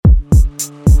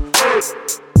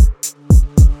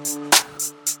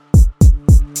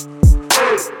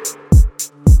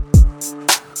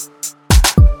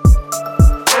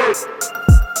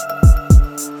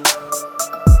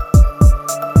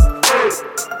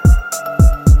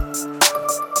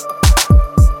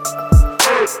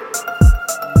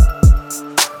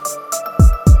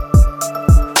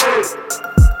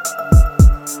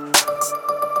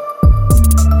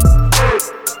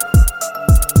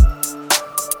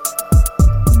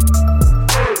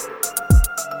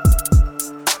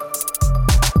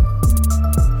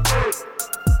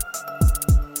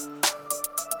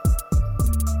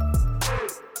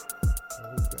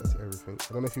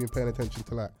don't know if you've been paying attention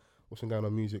to like what's been going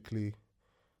on musically,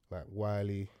 like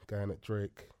Wiley going at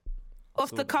Drake.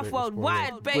 Off the cuff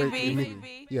worldwide,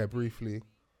 baby. Yeah, briefly.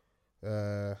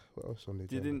 What else on the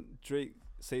agenda? Didn't Drake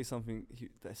say something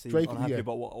that seemed Drake, unhappy yeah.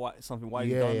 about what something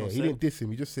Wiley Yeah, done? yeah. Or He said? didn't diss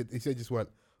him. He said just weren't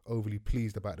overly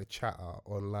pleased about the chatter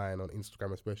online on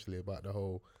Instagram, especially about the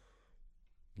whole.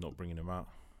 Not bringing him out.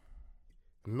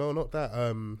 No, not that.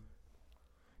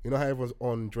 You know how everyone's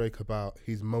on Drake about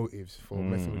his motives for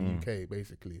messing with the UK,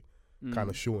 basically, kind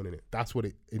of shortening it. That's what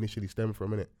it initially stemmed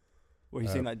from, innit? Well,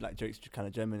 he's saying like Drake's kind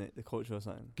of gemming it, the culture or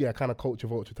something. Yeah, kind of culture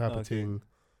vulture type of thing.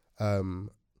 And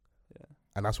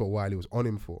that's what Wiley was on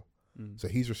him for. So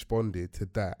he's responded to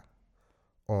that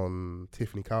on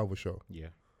Tiffany Calver's show. Yeah.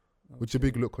 Which is a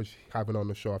big look because having on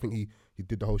the show. I think he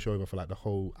did the whole show over for like the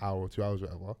whole hour or 2 hours,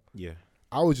 whatever. Yeah.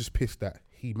 I was just pissed that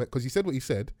because he said what he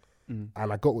said, and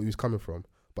I got what he was coming from,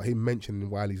 but he mentioned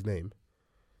Wiley's name.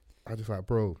 I just like,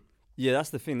 bro. Yeah, that's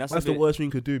the thing. That's the worst thing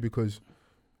you could do because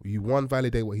you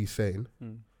validate what he's saying,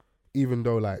 even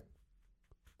though like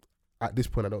at this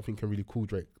point I don't think can really call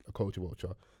Drake a culture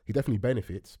vulture. He definitely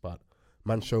benefits, but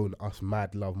man's shown us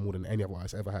mad love more than any other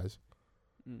artist ever has.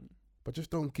 But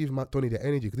just don't give Matt Donny the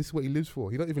energy because this is what he lives for.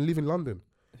 He don't even live in London.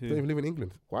 He don't even live in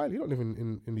England. Wiley, he don't live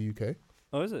in the UK.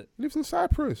 Oh, is it? He lives in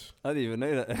Cyprus. I didn't even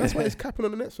know that. That's why he's capping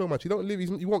on the net so much. He don't live.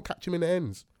 You won't catch him in the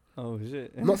ends. Oh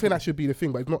shit! I'm not saying that should be the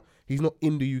thing, but he's not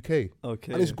in the UK.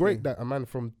 Okay. And it's great that a man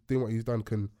from doing what he's done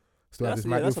can still have this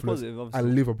mad that's influence a positive, obviously.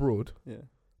 and live abroad. Yeah.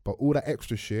 But all that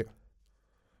extra shit,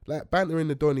 like bantering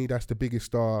the Donny, that's the biggest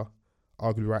star,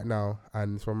 arguably right now,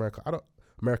 and it's from America.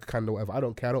 America can do whatever. I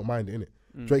don't care. I don't mind it,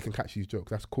 innit? Drake can catch these jokes.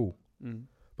 That's cool.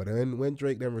 But then when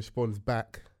Drake then responds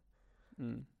back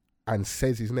and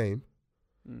says his name,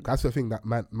 that's the thing that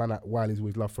man at Wiley's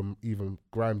always loved from even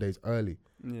Grime days early.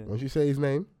 Yeah. Once you say his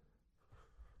name,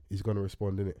 he's gonna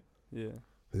respond, innit? Yeah.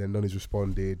 And then Donny's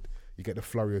responded. You get the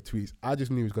flurry of tweets. I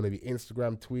just knew it was gonna be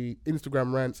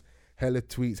Instagram rants, hella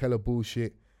tweets, hella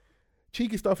bullshit.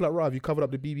 Cheeky stuff like, Rav, you covered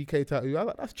up the BBK tattoo. I was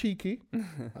like, that's cheeky.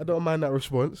 I don't mind that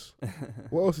response.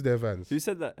 What else is there, Vans? Who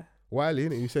said that? Wiley,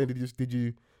 innit? You saying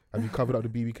have you covered up the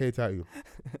BBK tattoo?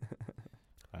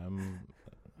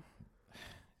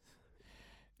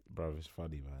 Bro, it's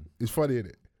funny, man. It's funny,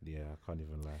 innit? Yeah, I can't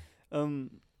even lie.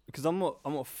 Because I'm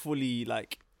not fully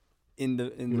like in the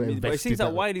not music, but it seems invested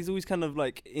like Wiley's always kind of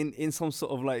like in some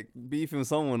sort of like beefing with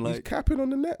someone. He's Like capping on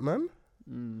the net, man.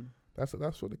 That's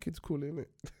what the kids call it, innit?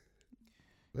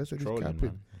 That's what he's Trolling, capping.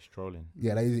 man. He's trolling.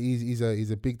 Yeah, like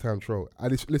he's a big time troll.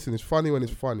 And listen, it's funny when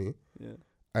it's funny. Yeah.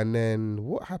 And then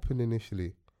what happened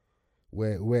initially?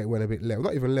 Where it went a bit left.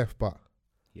 Not even left, but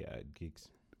Yeah, gigs.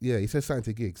 yeah, he said something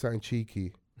to Gig, something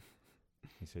cheeky.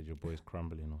 He said your boy's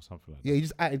crumbling or something like Yeah, he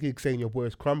just added Gig saying your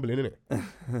boy's crumbling,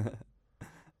 innit?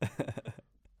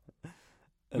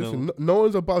 Listen, no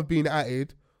one's above being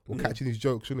added or catching these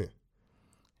jokes, innit?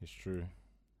 It's true.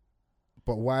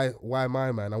 But why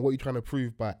my man? And what are you trying to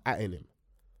prove by atting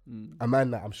him? A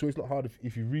man that I'm sure it's not hard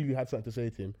if you really had something to say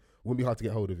to him, it wouldn't be hard to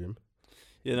get hold of him.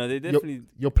 Yeah, no, they definitely.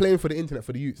 You're playing for the internet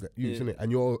for the youths, innit?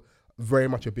 And you're very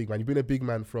much a big man. You've been a big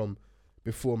man from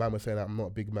before man was saying that I'm not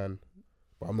a big man,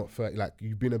 but I'm not 30. Like,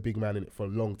 you've been a big man in it for a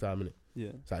long time, innit?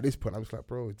 Yeah. So at this point, I'm just like,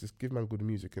 bro, just give man good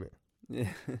music, innit? Yeah.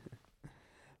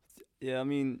 Yeah, I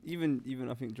mean, even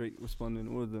I think Drake responding,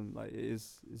 all of them, like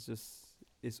it's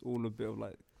all a bit of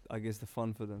like, I guess, the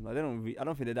fun for them. Like I don't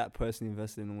think they're that personally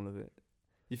invested in all of it.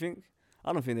 You think?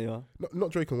 I don't think they are. Not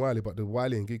Drake and Wiley, but the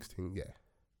Wiley and Giggs thing, yeah.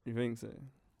 You think so?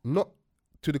 Not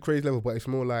to the crazy level, but it's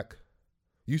more like,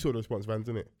 you saw the response, Vans,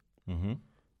 innit? Mm-hmm.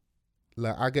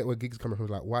 Like, I get where Giggs is coming from.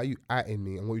 Like, why are you atting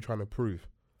me and what are you trying to prove?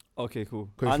 Okay, cool.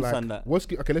 I understand that.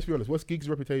 Okay, let's be honest. What's Giggs'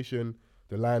 reputation?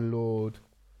 The landlord,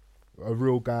 a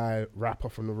real guy, rapper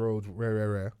from the road,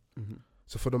 rare. Mm-hmm.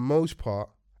 So for the most part,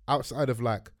 outside of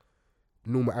like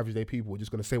normal average day people,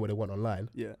 just going to say what they want online.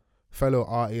 Yeah. Fellow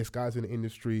artists, guys in the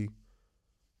industry,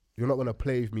 you're not going to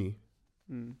play with me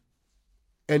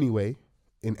anyway,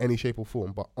 in any shape or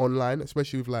form. But online,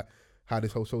 especially with like how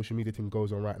this whole social media thing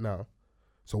goes on right now.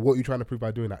 So what are you trying to prove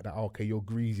by doing that? That, okay, you're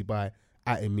greasy by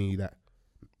atting me. That,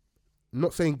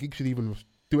 not saying Giggs should even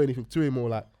do anything to him or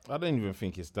like. I don't even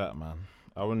think it's that, man.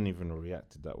 I wouldn't even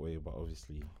react that way, but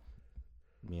obviously,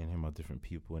 me and him are different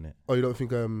people, innit? Oh, you don't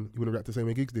think you would have reacted the same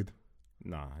way Giggs did?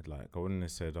 Nah, like, I wouldn't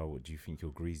have said, oh, what do you think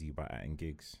you're greasy by atting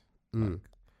Giggs? Mm. Like,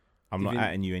 I'm not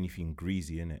atting you anything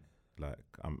greasy, innit? Like,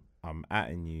 I'm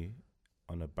atting you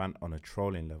on a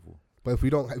trolling level. But if we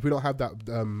don't have that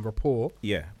rapport,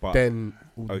 yeah, but then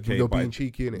okay, you're being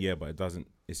cheeky, innit? Yeah, but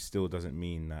it still doesn't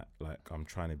mean that like I'm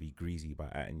trying to be greasy by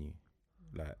atting you.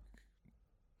 Like,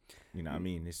 You know what I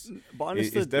mean? But It's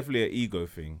understood. definitely an ego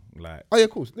thing. Like, Oh yeah, of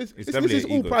course. This definitely is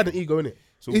an all ego pride and thing. ego, innit?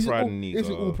 It's all pride and ego. This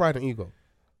is all pride and ego.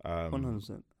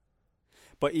 100%.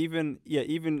 But even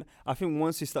I think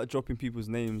once you start dropping people's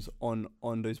names on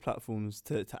those platforms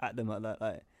to at them like that,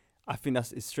 like I think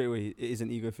it's straight away it is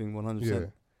an ego thing, 100%. Yeah.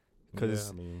 Because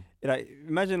I mean, like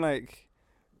imagine like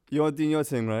you're doing your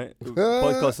thing, right?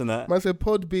 Podcast and that. Man said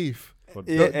pod beef.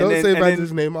 Yeah, Don't say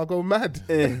Van's name. I'll go mad.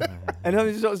 Yeah. And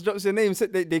then he drops your name, so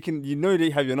they can, they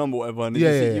have your number or whatever, and they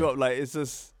just hit you up. Like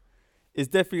it's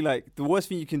definitely like the worst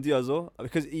thing you can do as well,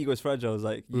 because ego is fragile. Is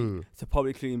like to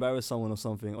publicly embarrass someone or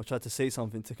something, or try to say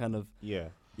something to kind of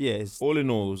it's all in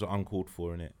all, it was uncalled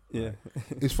for, innit? yeah.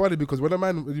 It's funny because when a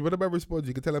man responds,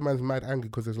 you can tell a man's mad angry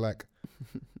because it's like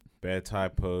Bare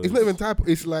typos. it's not even typo.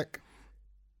 It's like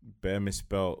bare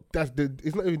misspelled.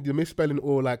 it's not even the misspelling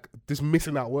or like just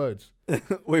missing out words.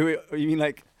 Wait, you mean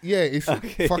like Yeah, it's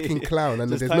fucking clown, and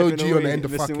just there's no typing G on the away, end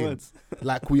of missing fucking. words.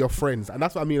 Like we are friends, and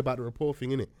that's what I mean about the rapport thing,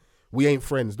 innit? We ain't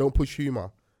friends. Don't push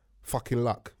humor. Fucking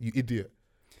luck, you idiot.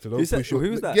 So don't push.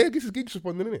 Who was that? Yeah, this is Gigs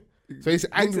responding, innit? So it's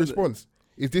an angry response.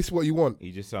 Is this what you want?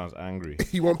 He just sounds angry.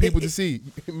 You want people to see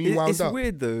me wound It's up?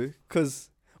 weird though, because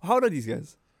how old are these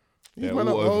guys? These They're men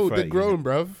are all over old. They're 30, grown,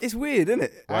 bruv. It's weird, isn't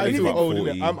it? Well, I he's feel about old.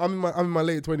 40. Innit? I'm in my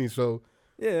late 20s, so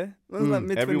Yeah, man's like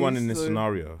mid-20s, Everyone in this so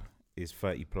scenario is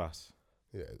 30 plus.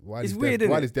 yeah. It's weird,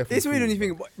 isn't it? It's weird when you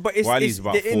think, but it's Wiley's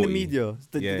about they're in the 40. media.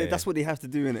 Yeah. That's what they have to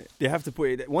do, innit? They have to put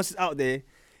it. Once it's out there,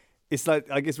 it's like,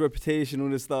 I guess, reputation, all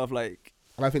this stuff. Like,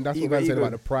 And I think that's what Ego, I'm saying ego.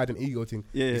 about the pride and ego thing.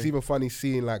 yeah, It's even funny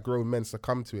seeing like grown men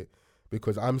succumb to it,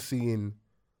 because I'm seeing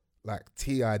like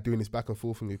T.I. doing this back and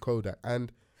forth with Kodak,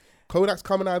 and Kodak's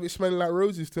coming out of it smelling like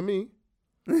roses to me.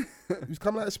 He's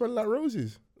coming out of it smelling like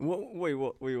roses. Wait,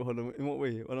 hold on. In what way?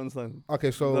 I don't understand. Okay,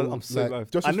 so I'm so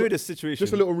like, glad. I know the situation.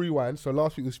 Just a little rewind. So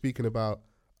last week we were speaking about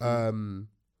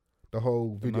the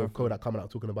whole video of marathon. Kodak coming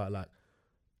out talking about like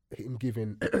him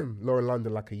giving Lauren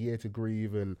London like a year to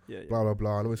grieve and Yeah. blah blah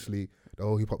blah. And obviously the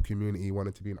whole hip hop community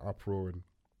wanted to be in uproar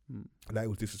and that it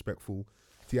was disrespectful.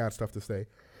 T.I. had stuff to say.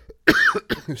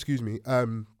 Excuse me.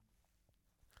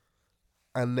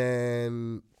 And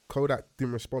then Kodak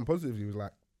didn't respond positively. He was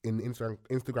like in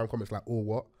Instagram comments like, "Or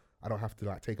what? I don't have to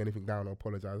like take anything down or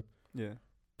apologize." Yeah.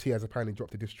 T.I.'s apparently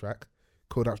dropped a diss track.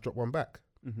 Kodak's dropped one back.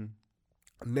 Mm-hmm.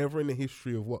 Never in the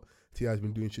history of what T.I.'s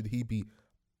been doing should he be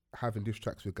having diss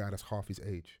tracks with a guy that's half his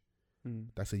age.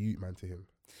 That's a youth man to him.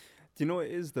 Do you know what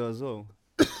it is though as well?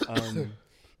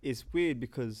 It's weird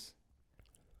because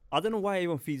I don't know why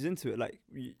everyone feeds into it. Like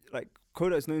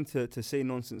Kodak's known to say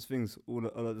nonsense things all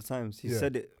of the times. He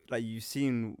said it, like you've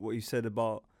seen what he said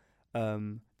about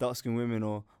dark-skinned women,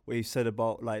 or what he said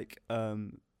about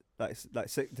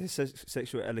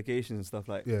sexual allegations and stuff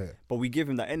like. Yeah. But we give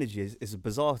him that energy. It's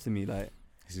bizarre to me. Like,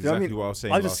 It's you know exactly what I was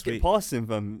saying I last just skip week. past him,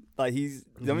 fam. Like he's,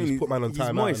 I mean, just put man on he's time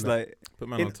out moist. and that. Like, Put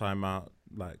man on timeout.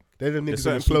 Like, They're the niggas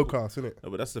certain in slow people- cast, innit? no,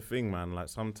 but that's the thing, man. Like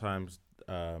sometimes,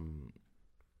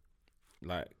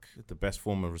 like the best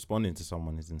form of responding to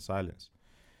someone is in silence.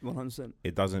 100%.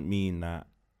 It doesn't mean that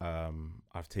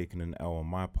I've taken an L on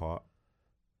my part.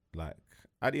 Like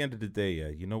at the end of the day, yeah,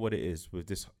 you know what it is with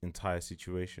this entire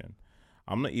situation.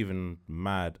 I'm not even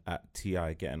mad at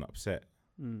T.I. getting upset.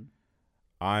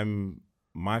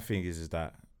 My thing is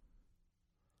that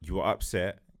you were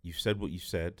upset. You've said what you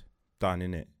said. Done,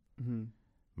 innit?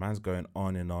 Man's going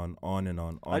on and on and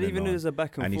on. I didn't even know there's a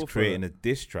back and and forth. he's creating a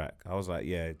diss track. I was like,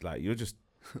 yeah, like you're just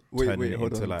Wait, turning it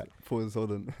hold into on. like. Pause,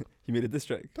 hold on. He made a diss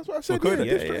track. That's what I said. Kodak?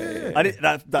 Yeah, Yeah. I didn't.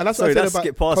 That and that's sorry, what I that said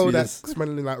skipped about past me. Kodak Just,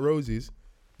 smelling like roses,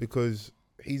 because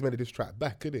he's made a diss track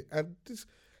back, innit? And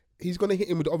he's gonna hit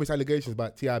him with the obvious allegations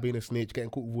about T.I. being a snitch, getting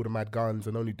caught with all the mad guns,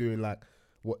 and only doing like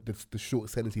what the short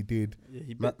sentence he did.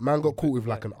 yeah, Man got caught with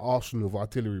like an arsenal of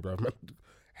artillery, bro. Man,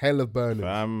 hell of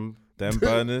burners. Them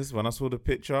burners. When I saw the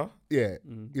picture, Yeah,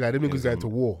 you know, them niggas going to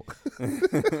war.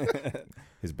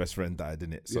 his best friend died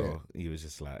in it, so he was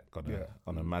just like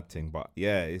on a mad thing. But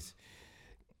yeah, it's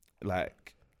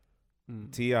like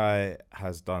T.I.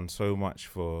 has done so much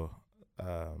for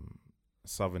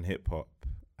Southern hip hop,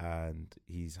 and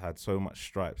he's had so much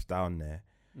stripes down there.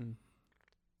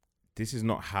 This is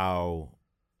not how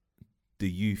the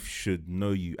youth should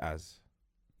know you as.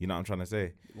 You know what I'm trying to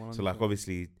say? 100%. So like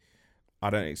obviously I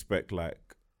don't expect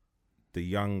like the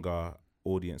younger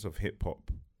audience of hip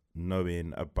hop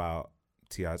knowing about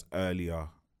T.I.'s earlier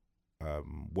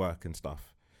work and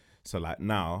stuff. So like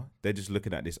now they're just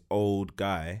looking at this old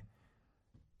guy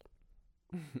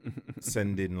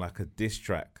sending like a diss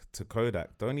track to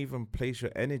Kodak. Don't even place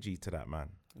your energy to that, man.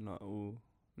 Not at all.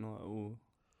 Not at all.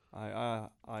 I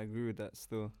agree with that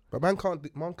still. But man can't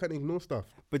ignore stuff.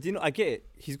 But I get it.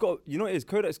 He's got,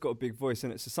 Kodak's got a big voice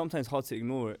in it, so sometimes hard to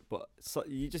ignore it. But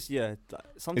sometimes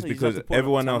it's because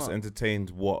everyone else entertained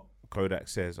what Kodak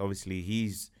says. Obviously,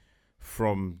 he's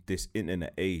from this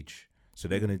internet age, so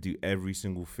they're gonna do every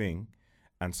single thing.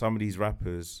 And some of these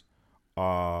rappers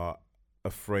are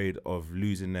afraid of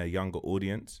losing their younger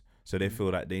audience, so they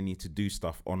feel like they need to do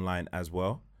stuff online as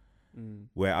well.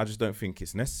 Where I just don't think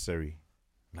it's necessary.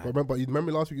 Like, but you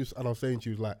remember last week, and I was saying to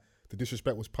you, like, the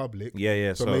disrespect was public.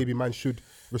 Yeah. So maybe man should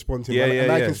respond to him. Yeah,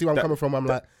 and I can see where I'm coming from. I'm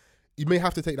like, you may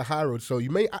have to take the high road. So you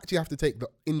may actually have to take the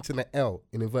internet L,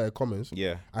 in inverted commas,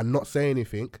 and not say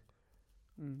anything.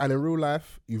 And in real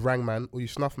life, you rang man or you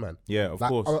snuff man. Yeah, of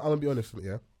course. I'm going to be honest,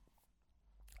 yeah.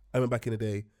 I went back in the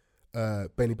day,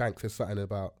 Benny Banks said something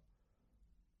about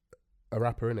a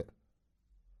rapper, innit?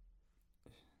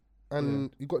 And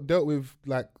you got dealt with,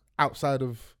 like, outside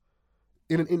of,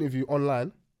 in an interview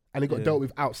online, and he got dealt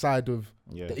with outside of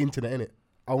the internet, innit?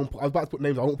 I was about to put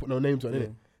names, I won't put no names on it,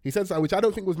 innit? He said something which I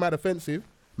don't think was mad offensive,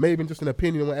 maybe just an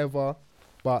opinion or whatever,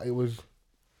 but it was,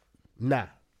 nah.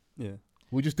 Yeah.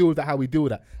 We just deal with that how we deal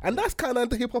with that. And that's kind of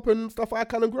the hip hop and stuff I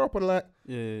kind of grew up on. Like,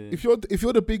 if you're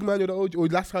the big man, you're the OG, or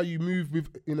that's how you move with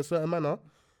in a certain manner,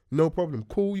 no problem.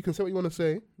 Cool, you can say what you want to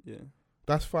say. Yeah.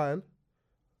 That's fine.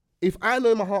 If I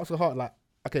know in my heart's a heart, like,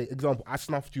 okay, example, I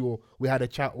snuffed you or we had a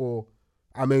chat or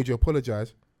I made you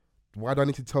apologize, why do I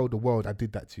need to tell the world I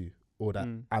did that to you? Or that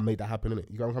I made that happen,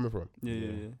 innit? You got where I'm coming from?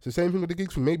 Yeah. It's the same thing with the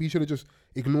gigs thing. Maybe you should have just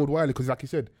ignored Wiley, because like you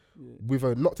said, with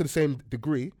a, not to the same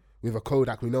degree, with a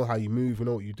Kodak, we know how you move, we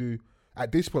know what you do.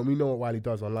 At this point, we know what Wiley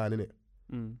does online,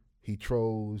 innit? He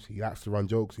trolls, he likes to run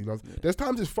jokes, he does. There's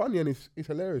times it's funny and it's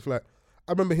hilarious. Like,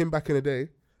 I remember him back in the day.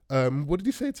 What did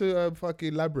he say to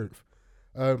fucking Labyrinth?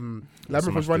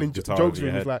 Labyrinth was running jokes with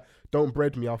him. He was like, don't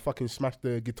bread me, I'll fucking smash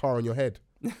the guitar on your head.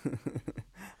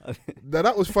 Now,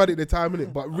 that was funny at the time,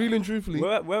 innit? But really and truthfully,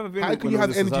 how can you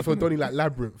have energy for Donny like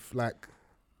Labyrinth? Like,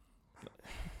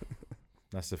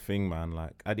 that's the thing, man.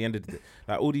 Like, at the end of the day,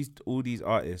 like, all these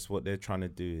artists, what they're trying to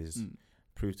do is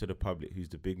prove to the public who's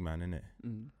the big man, innit?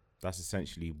 That's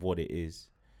essentially what it is.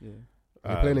 Yeah.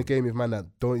 You're playing a game with man that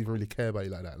don't even really care about you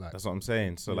like that. Like, that's what I'm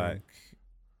saying. So like,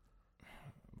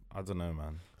 I don't know,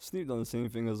 man. Snoop done the same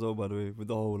thing as well, by the way, with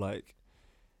the whole, like,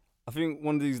 I think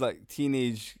one of these, like,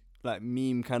 teenage, like,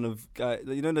 meme kind of guy,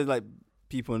 you know, there's like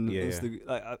people on Instagram,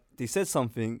 like, they said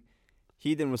something,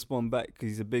 he didn't respond back because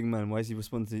he's a big man. Why is he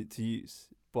responding to use?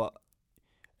 But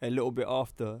a little bit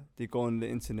after, they go on the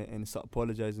internet and start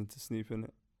apologizing to Snoop, innit?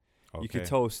 Okay. You could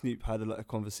tell Snoop had a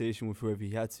conversation with whoever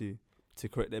he had to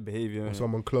correct their behavior. Or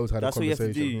someone close had a conversation.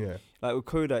 That's what you have to do. Like with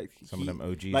Kodak, some of them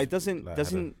OGs. Like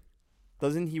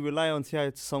doesn't he rely on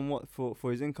T.I. somewhat for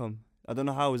his income? I don't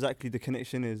know how exactly the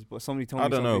connection is, but somebody told me. I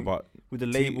don't know, but with the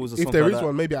labels or something. If there like is that.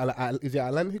 one, maybe is it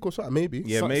Atlantic or something? Maybe.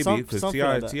 Yeah, maybe because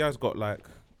T.I.'s got, like,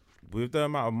 with the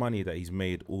amount of money that he's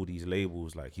made, all these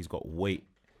labels, like, he's got weight.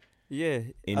 Yeah,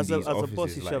 in as these a offices.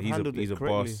 boss, he should have handled he's it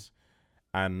correctly. A boss,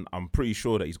 and I'm pretty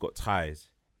sure that he's got ties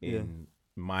in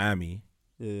Miami.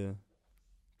 Yeah.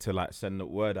 To, like, send the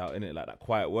word out, innit, like that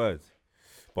quiet word.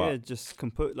 But just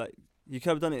like, you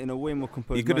could have done it in a way more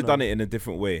composed. He could have done it in a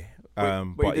different way.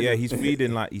 But yeah, he's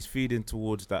feeding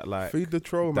towards that, like, feed the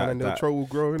troll, man, and the troll will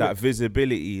grow. That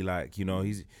visibility, like, you know,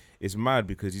 it's mad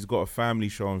because he's got a family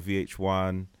show on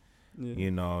VH1. Yeah.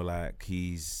 You know, like,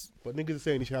 But niggas are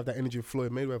saying he should have that energy of Floyd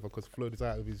Mayweather because Floyd is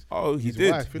out of his. Oh, he his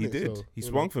did. wife, he did. So, he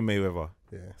swung for Mayweather.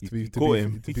 Yeah. He caught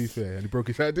him. To be fair, and he broke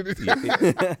his hand, didn't he?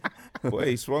 Yeah. Boy,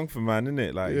 he swung for man,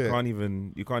 innit? Like,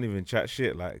 you can't even chat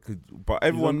shit. Like, but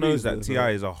everyone knows that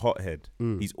T.I. is a hothead.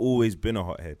 He's always been a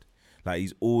hothead. Like,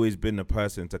 he's always been the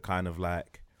person to kind of,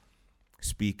 like,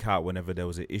 speak out whenever there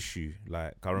was an issue.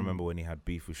 Like, I remember when he had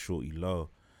beef with Shorty Low.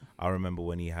 I remember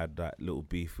when he had that little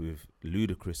beef with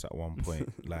Ludacris at one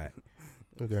point. Like,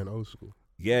 they're going old school.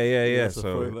 Yeah.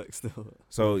 So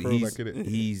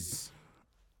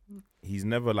he's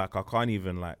never, like, I can't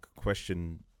even, like,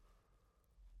 question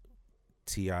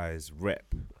T.I.'s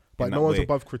rep. But no one's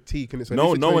above critique, and it's no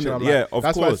one. Yeah, of course.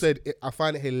 That's why I said I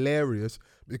find it hilarious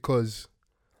because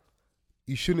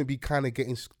you shouldn't be kind of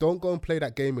getting. Don't go and play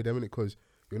that game with them, innit? Because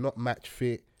you're not match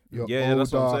fit. You're older.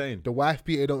 That's what I'm saying. The wife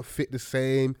beater don't fit the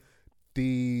same.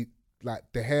 The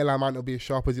hairline might not be as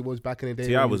sharp as it was back in the day.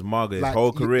 T.I. was maga his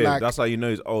whole career. That's how you know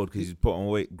he's old, because he's put on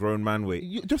weight, grown man weight.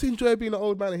 You just enjoy being an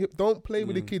old man and hip. Don't play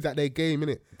with the kids at their game,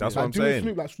 innit? That's what I'm saying.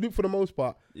 Snoop for the most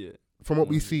part, from what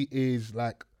we see, is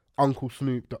like Uncle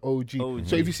Snoop, the OG.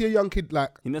 So if you see a young kid,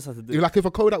 like, he knows how to do. Like, if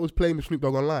a Kodak was playing with Snoop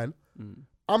Dogg online,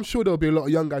 I'm sure there'll be a lot of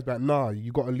young guys like, nah,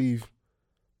 you got to leave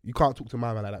You can't talk to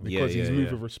my man like that because he's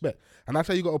moved with respect. And that's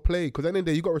how you got to play. Because at the end of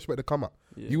the day, you got to respect the come up.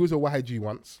 Yeah. You was a YG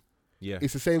once. Yeah.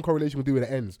 It's the same correlation we do with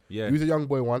the ends. Yeah. You was a young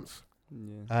boy once.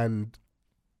 Yeah. And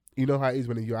you know how it is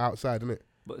when you're outside, isn't it?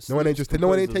 But no one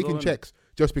ain't taking checks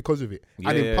just because of it. Yeah,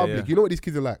 and in public, you know what these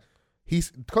kids are like?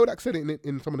 Kodak said it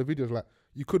in some of the videos, like,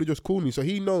 you could have just called me. So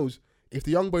he knows, if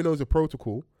the young boy knows the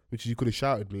protocol, which you could have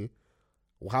shouted me,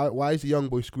 why is the young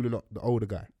boy schooling up the older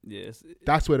guy? Yes.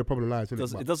 That's where the problem lies,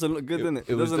 isn't it? It doesn't look good, innit?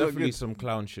 It was definitely some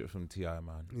clown shit from T.I.,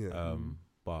 man. Yeah.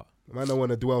 But I don't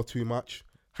want to dwell too much.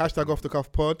 Hashtag Off the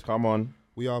Cuff Pod. Come on.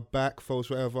 We are back, folks,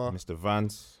 whatever. Mr.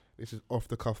 Vance. This is Off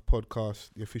the Cuff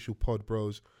Podcast, the official pod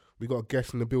bros. We got a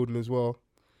guest in the building as well.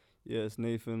 Yeah, it's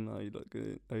Nathan. How you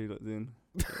doing?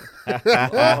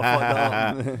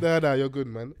 Nah, you're good,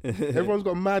 man. Everyone's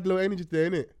got mad low energy today,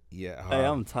 innit? Yeah. Hey,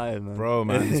 I'm tired, man. Bro,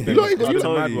 man. It's been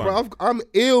bro, I'm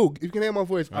ill. If you can hear my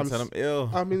voice, I'm ill.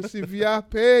 I'm in severe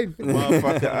pain.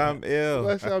 Motherfucker, I'm ill.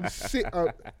 I'm sick.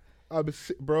 I'm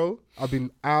sick, bro. I've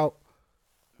been out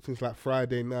since like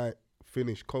Friday night.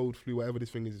 Finished cold flu, whatever this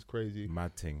thing is crazy.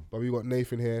 Mad thing. But we got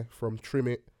Nathan here from Trim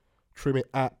It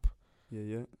app.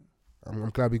 Yeah. I'm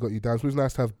glad we got you down. So it's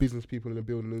nice to have business people in the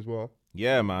building as well.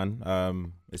 Yeah, man.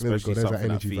 Especially something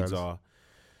that feeds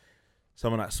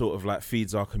someone that sort of like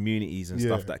feeds our communities and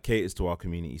stuff that caters to our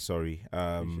community. Sorry.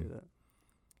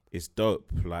 It's dope.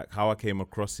 Like how I came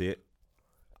across it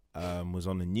was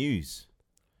on the news,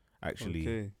 actually.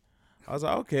 Okay. I was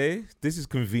like, okay, this is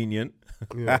convenient.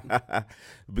 Yeah.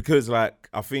 Because like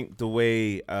I think the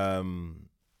way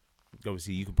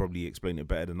obviously you can probably explain it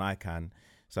better than I can.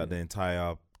 It's like the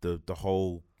entire the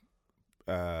whole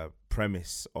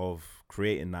premise of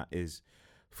creating that is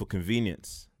for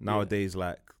convenience. Nowadays,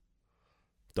 like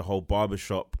the whole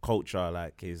barbershop culture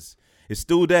like is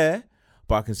still there,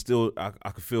 but I can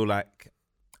feel like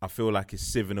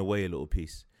it's sieving away a little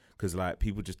piece. Cause like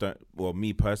people just don't, well,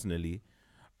 me personally,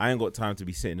 I ain't got time to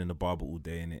be sitting in the barber all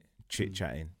day innit, chit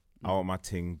chatting. I want my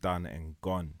thing done and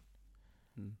gone.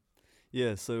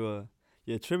 Yeah, so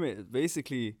Trim It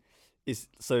basically is,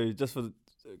 so just for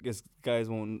I guess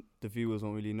the viewers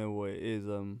won't really know what it is.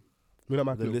 The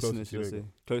listeners should say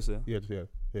closer. Yeah,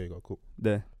 you go, cool.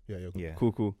 There. Yeah, cool. Yeah.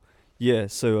 Cool. Yeah,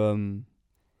 so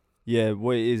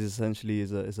what it is essentially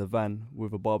is a van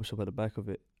with a barbershop at the back of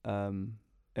it.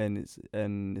 And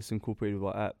it's incorporated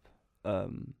with our app.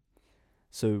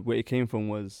 So where it came from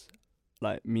was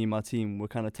like me and my team were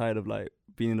kind of tired of like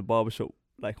being in the barbershop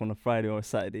like on a Friday or a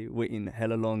Saturday waiting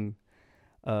hella long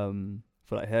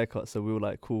for like haircuts. So we were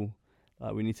like, cool,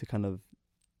 we need to kind of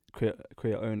create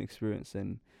our own experience.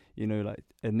 And you know, like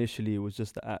initially it was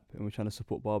just the app and we're trying to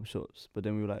support barbershops, but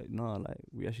then we were like, nah, like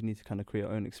we actually need to kind of create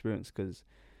our own experience, because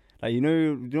like you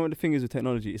know what the thing is with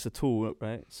technology, it's a tool,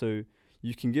 right? So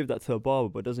you can give that to a barber,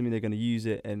 but it doesn't mean they're going to use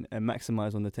it and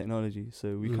maximize on the technology.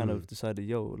 So we kind of decided,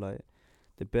 like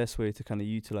the best way to kind of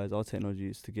utilize our technology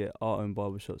is to get our own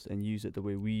barbershops and use it the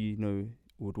way we know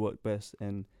would work best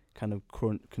and kind of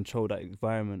control that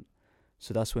environment.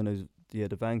 So that's when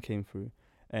the van came through.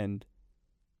 And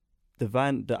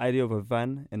the idea of a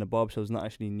van in a barbershop is not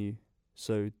actually new.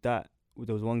 So there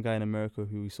was one guy in America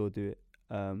who we saw do it.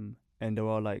 And there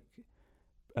are like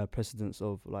precedents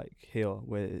of like here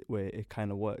where it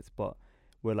kind of worked, but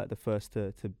we're like the first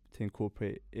to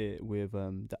incorporate it with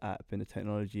the app and the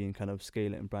technology and kind of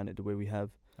scale it and brand it the way we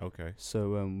have. Okay.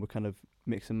 So we kind of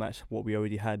mix and match what we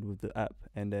already had with the app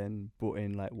and then brought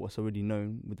in like what's already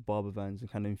known with the barber vans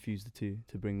and kind of infused the two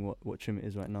to bring what Trim It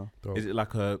is right now. Dope. Is it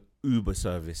like a Uber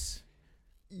service?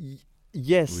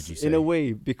 Yes, in a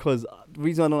way, because the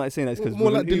reason I don't like saying that is because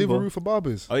more like Deliveroo for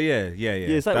barbers. Oh yeah.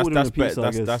 It's like ordering a pizza.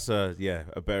 That's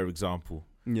a better example.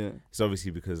 Yeah, it's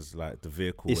obviously because like the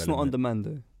vehicle. It's not on demand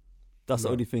though. That's the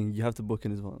only thing. You have to book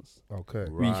in advance. Okay,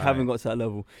 we haven't got to that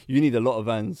level. You need a lot of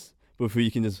vans before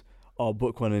you can just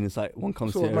book one and it's like one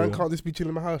comes. So man can't just be chilling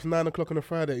in my house 9 o'clock on a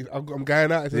Friday. I'm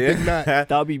going out. It's a big night.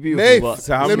 That'd be beautiful.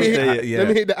 So let me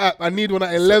hit the app. I need one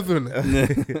at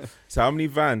 11. So how many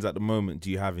vans at the moment do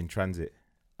you have in transit?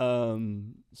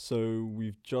 So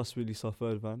we've just released our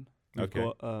third van. We've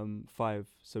got 5.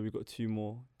 So we've got 2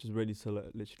 more just ready to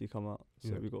literally come out.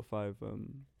 So we've got 5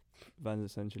 vans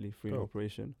essentially free in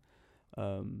operation.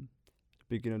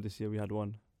 Beginning of this year we had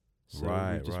 1. So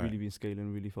we've just really been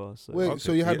scaling really fast. So. Wait,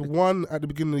 so you had 1 at the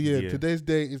beginning of the year. Today's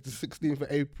date is the 16th of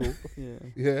April.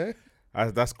 Yeah.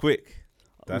 That's quick.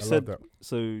 I love that.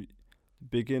 So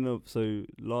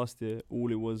last year,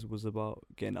 all it was about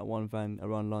getting that 1 van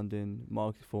around London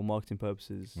for marketing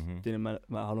purposes. Mm-hmm. Didn't matter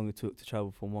how long it took to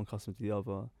travel from one customer to the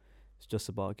other. It's just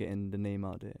about getting the name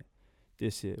out there.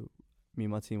 This year, me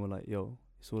and my team were like, yo,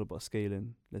 it's all about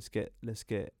scaling. Let's get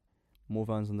more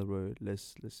vans on the road.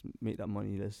 Let's make that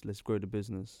money. Let's grow the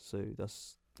business. So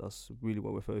that's really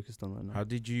what we're focused on right now. How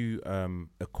did you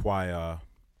acquire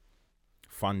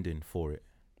funding for it?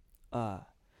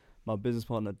 My business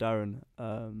partner Darren,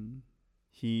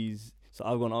 so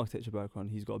I've got an architecture background.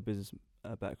 He's got a business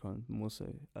background more so.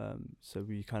 So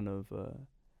we kind of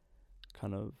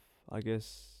I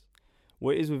guess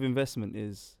what it is with investment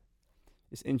is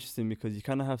it's interesting because you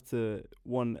kind of have to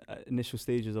initial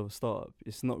stages of a startup.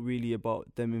 It's not really about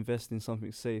them investing in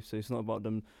something safe. So it's not about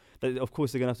them. Of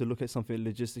course, they're gonna have to look at something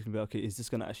logistically. And be like, okay, is this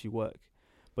gonna actually work?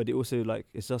 But it also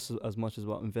it's just as much as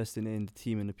about investing in the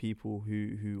team and the people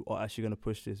who are actually gonna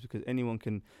push this, because anyone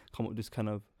can come up with this kind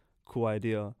of cool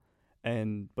idea,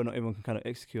 but not everyone can kind of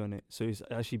execute on it. So it's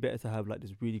actually better to have like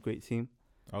this really great team.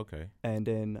 Okay. And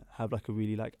then have like a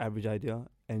really like average idea,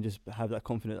 and just have that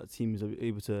confidence that the team is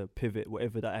able to pivot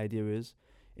whatever that idea is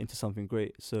into something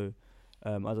great. So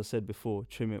as I said before,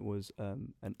 Trim It was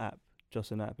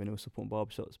just an app, and it was supporting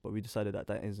barbershops, but we decided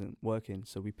that isn't working,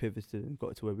 so we pivoted and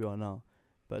got to where we are now.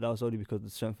 But that was only because of the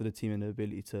strength of the team and the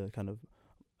ability to kind of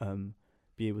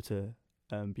be able to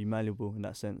be malleable in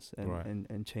that sense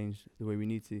and change the way we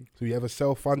need to. So you ever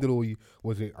self-funded, or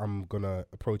was it I'm gonna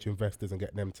approach investors and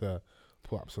get them to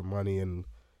put up some money? And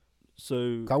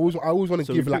so I always want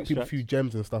to give like people a few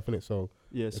gems and stuff in it, so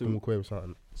yeah, they can walk away with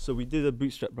something. So we did a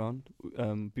bootstrap round.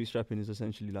 Bootstrapping is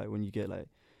essentially like when you get like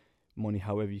money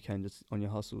however you can just on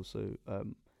your hustle. So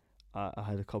I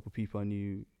had a couple of people I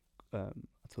knew. I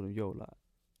told them, yo, like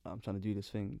I'm trying to do this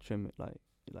thing, Trim It, like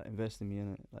invest in me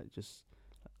in it, like just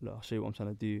look, I'll show you what I'm trying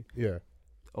to do. Yeah.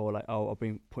 Or like I'll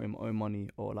put in my own money,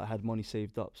 or like I had money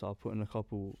saved up, so I'll put in a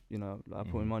couple, I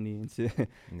put in money into it.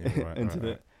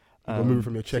 You're moving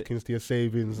from your check-ins to your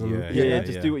savings. And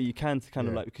just do what you can to kind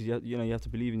of like, because you have to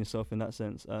believe in yourself in that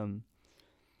sense. So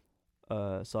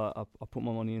I put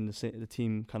my money in the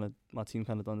team, my team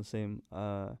kind of done the same,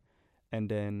 and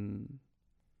then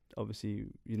obviously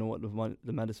what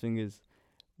the maddest thing is,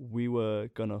 we were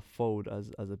gonna fold as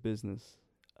a business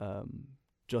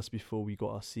just before we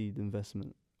got our seed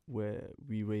investment, where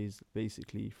we raised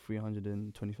basically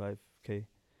 325k.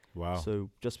 Wow. So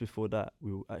just before that,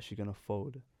 we were actually gonna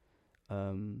fold.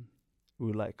 We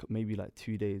were like maybe like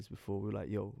 2 days before, we were like,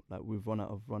 yo, like we've run out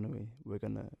of runway, we're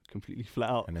gonna completely flat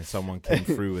out. And then someone came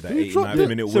through with that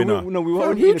 89-minute winner.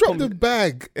 Who dropped the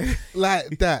bag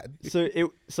like that?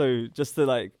 So just to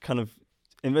like kind of,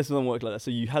 investment don't work like that. So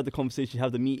you have the conversation, you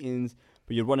have the meetings,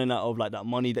 but you're running out of like that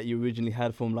money that you originally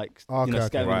had from like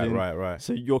scavenging. Right.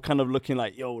 So you're kind of looking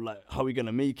like, yo, like how are we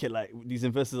gonna make it? Like these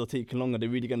investors are taking longer. They're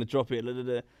really gonna drop it.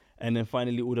 And then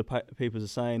finally all the papers are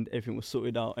signed, everything was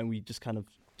sorted out, and we just kind of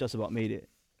just about made it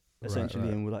essentially.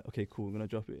 And we're like, okay, cool, we're gonna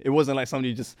drop it. It wasn't like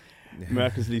somebody just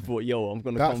miraculously thought, yo, I'm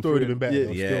gonna come through. That story would have been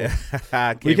better.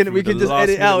 Yeah. we can just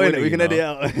edit out, innit? We can edit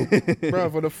out.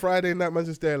 Bro, on a Friday night, man's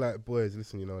just there like, boys,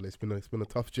 listen, it's been a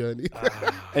tough journey.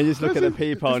 And you just look at the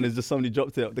PayPal and there's just somebody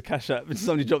dropped it, the cash app, and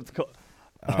somebody dropped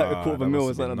a $250,000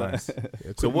 or something like that.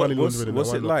 Yeah, so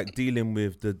what's it like dealing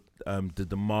with the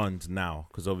demand now?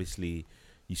 Because obviously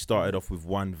you started off with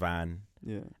one van,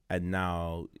 and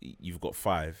now you've got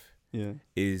 5. Yeah.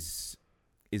 Is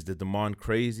the demand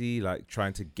crazy, like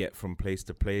trying to get from place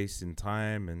to place in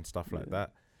time and stuff like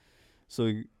that? So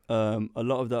a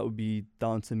lot of that would be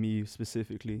down to me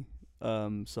specifically.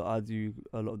 So I do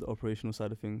a lot of the operational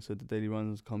side of things, so the daily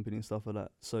runs, company and stuff like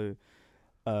that. So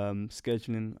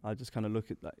scheduling, I just kind of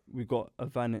look at, like, we've got a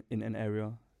van in an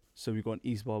area. So we've got an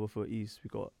East Barber for East.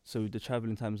 So the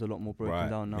traveling time is a lot more broken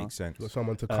down now. Makes sense. Got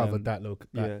someone to cover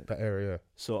that area.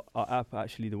 So our app,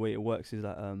 actually, the way it works is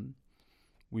that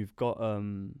we've got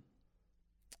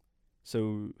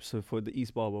so for the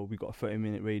East Barber, we've got a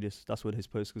 30-minute radius. That's where his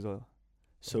postcodes are.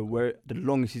 So where the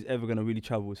longest he's ever gonna really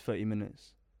travel is 30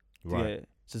 minutes. Right. Yeah.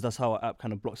 So that's how our app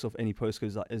kind of blocks off any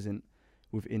postcodes that isn't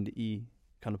within the E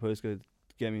kind of postcode.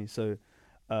 Get me? So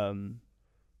the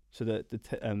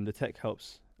tech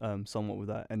helps somewhat with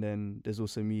that, and then there's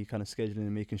also me kind of scheduling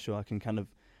and making sure I can kind of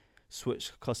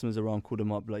switch customers around, call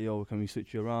them up, like, yo, can we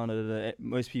switch you around?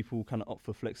 Most people kind of opt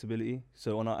for flexibility.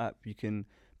 So on our app, you can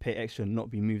pay extra and not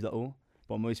be moved at all.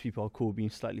 But most people are cool being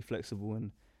slightly flexible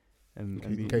and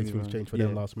in case things change for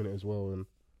them last minute as well. And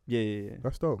yeah.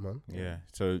 That's dope, man. Yeah.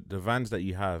 So the vans that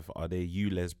you have, are they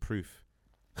ULEZ proof?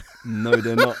 No,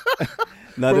 they're not.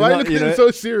 No, bro, why are you looking so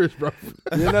serious, bro?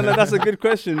 No, that's a good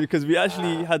question, because we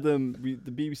actually had the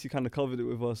BBC kind of covered it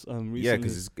with us recently. Yeah,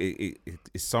 because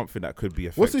it's something that could be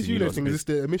affecting. What's this ULEZ thing? Is this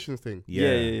the emissions thing? Yeah.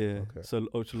 Okay. So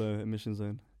ultra low emission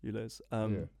zone ULEZ.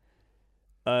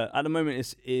 At the moment,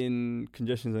 it's in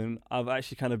congestion zone. I've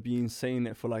actually kind of been saying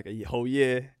it for like a whole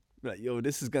year. like, yo,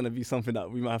 this is gonna be something that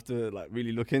we might have to like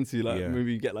really look into. Like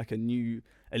maybe get like at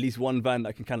least one van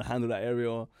that can kind of handle that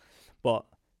area. But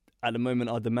at the moment,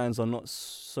 our demands are not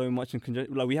so much in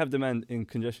congestion. Like we have demand in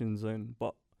congestion zone,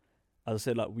 but as I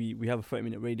said, like we have a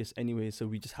 30-minute radius anyway, so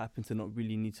we just happen to not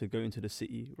really need to go into the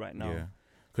city right now. Yeah,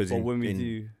 because when we in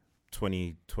do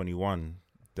 2021,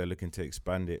 they're looking to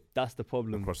expand it. That's the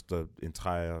problem across the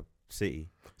entire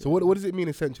city. So what does it mean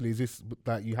essentially? Is this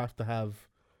that you have to have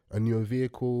a newer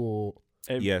vehicle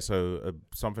or? Yeah, so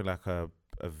something like a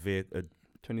vehicle,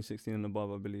 2016 and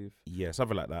above, I believe. Yeah,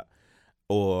 something like that,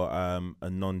 or a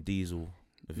non-diesel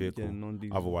vehicle. Yeah,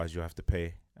 non-diesel. Otherwise, you have to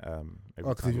pay.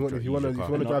 Because if you want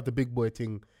to drive the big boy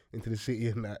thing into the city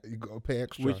and that, you got to pay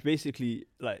extra. Which basically,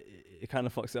 like, it kind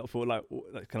of fucks it up for like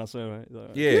can I swear, right? Like,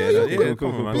 Yeah,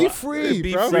 cool. Be free,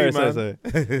 be bro. free, sorry.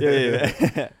 man.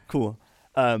 Yeah. Cool.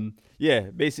 Yeah,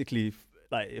 basically,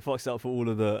 like it fucks it up for all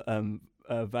of the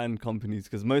van companies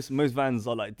because most vans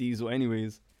are like diesel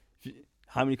anyways.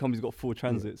 How many companies got 4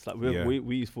 transits? Like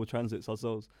we use 4 transits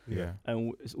ourselves. Yeah,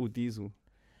 and it's all diesel.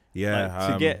 Yeah,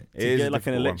 like, to get like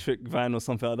an electric van or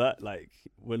something like that, like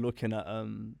we're looking at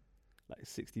like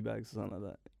 60 bags or something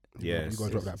like that. Yeah, you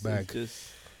gotta drop that bag.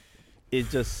 It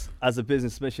just as a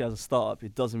business, especially as a startup,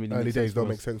 it doesn't really. Early days don't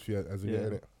make sense for you as a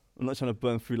innit? I'm not trying to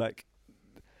burn through like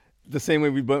the same way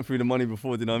we burnt through the money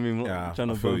before. Do you know what I mean? I'm not trying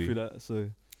to burn through that. So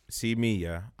see me,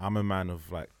 I'm a man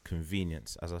of like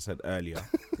convenience, as I said earlier.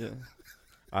 Yeah,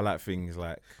 I like things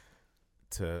like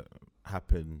to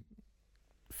happen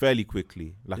fairly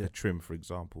quickly, like a trim, for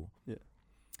example. Yeah.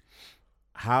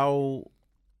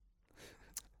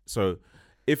 So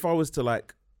if I was to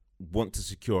like want to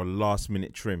secure a last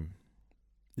minute trim,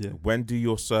 when do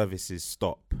your services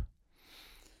stop?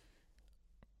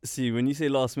 See, when you say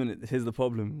last minute, here's the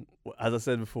problem. As I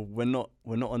said before, we're not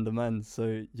on demand,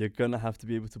 so you're gonna have to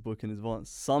be able to book in advance.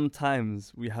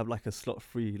 Sometimes we have like a slot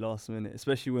free last minute,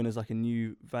 especially when there's like a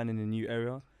new van in a new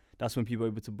area. That's when people are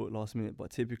able to book last minute. But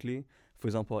typically, for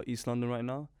example, East London right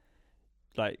now,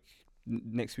 like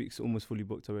next week's almost fully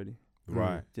booked already.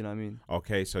 Right. Do you know what I mean?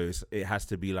 Okay, so it has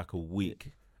to be like a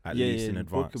week at least in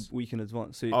advance. Book a week in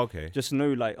advance. So just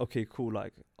know like, okay, cool,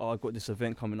 like, I've got this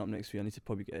event coming up next week. I need to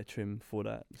probably get a trim for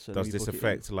that. So does this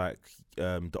affect like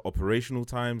the operational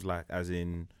times, like as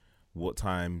in what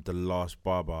time the last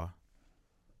barber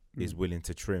is willing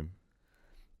to trim?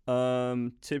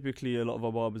 Typically a lot of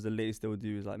our barbers, the latest they will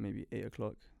do is like maybe 8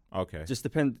 o'clock. Okay. Just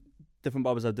depend. Different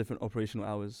barbers have different operational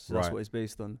hours. So that's what it's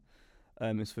based on.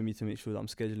 It's for me to make sure that I'm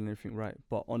scheduling everything right.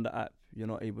 But on the app, you're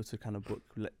not able to kind of book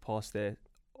past their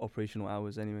operational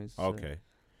hours anyways. Okay.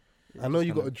 I know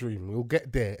you got a dream. We'll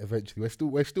get there eventually.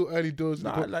 We're still early doors.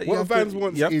 Nah, like what Vans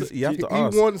wants is he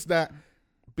wants that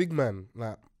big man.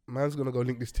 Like, man's gonna go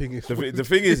link this thing. The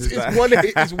thing is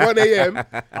it's 1 a.m.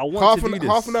 I want to do this.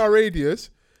 Half an hour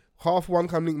radius. 1:30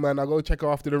 come link, man. I go check her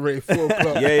after the rate 4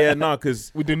 o'clock. No,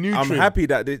 because with the new I'm trim. happy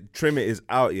that the trim it is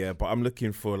out, but I'm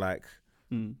looking for like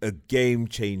a game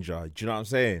changer. Do you know what I'm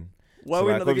saying? Why are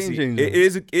we not a game changer? It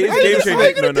is game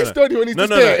changing. No.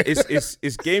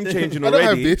 It's game changing already. I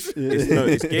don't have this.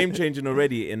 It's game changing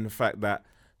already in the fact that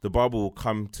the barber will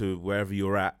come to wherever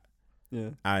you're at,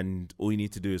 and all you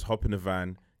need to do is hop in the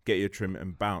van, get your trim,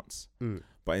 and bounce.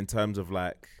 But in terms of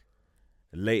like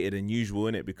later than usual,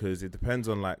 innit? Because it depends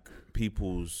on like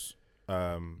people's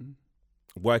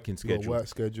working schedule. Work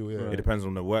schedule, It depends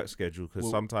on the work schedule because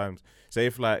sometimes, say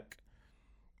if like,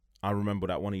 I remember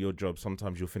that one of your jobs,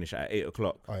 sometimes you'll finish at 8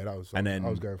 o'clock. Oh, yeah, that was. And then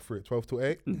I was going through it, 12 to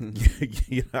 8.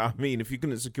 You know what I mean? If you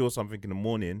couldn't secure something in the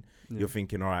morning, you're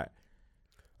thinking, all right.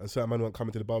 And certain man won't come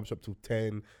into the barbershop till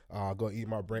 10. I got to eat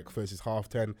my breakfast. It's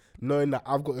 10:30. Knowing that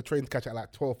I've got a train to catch at like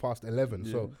 11.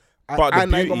 So, I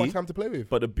ain't got much time to play with.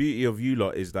 But the beauty of you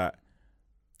lot is that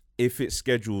if it's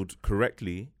scheduled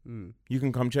correctly, you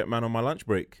can come check man on my lunch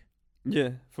break. Yeah,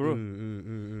 for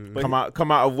real. Come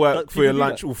out of work for your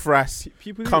lunch all frass.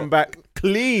 Come back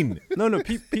clean. No.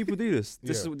 People do this.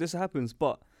 This happens.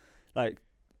 But like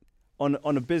on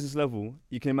a business level,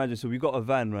 you can imagine. So we got a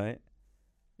van, right?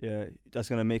 Yeah, that's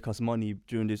gonna make us money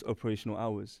during these operational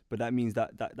hours. But that means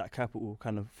that capital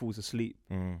kind of falls asleep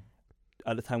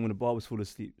at the time when the barbers fall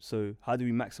asleep. So how do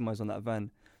we maximize on that van?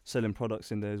 Selling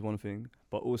products in there is one thing,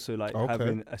 but also like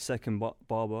having a second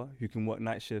barber who can work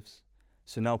night shifts.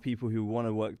 So now people who want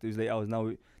to work those late hours,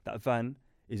 now that van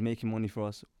is making money for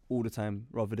us all the time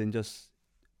rather than just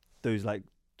those 9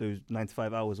 to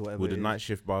 5 hours or whatever. Would the night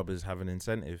shift barbers have an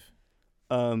incentive?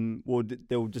 Well,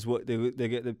 they'll just work. They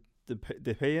get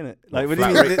the pay in it. Like, what do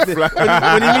you mean? What do you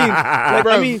mean? Like,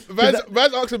 bro, I mean,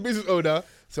 Vans asks a business owner,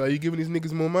 so are you giving these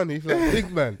niggas more money? He's like,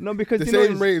 big man. No, because the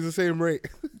same rate is the same rate.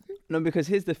 No, because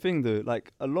here's the thing though.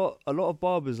 Like a lot of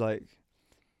barbers like.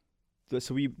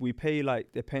 So we pay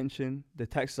like their pension, their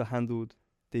taxes are handled.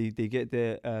 They get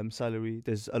their salary.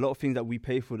 There's a lot of things that we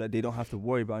pay for that they don't have to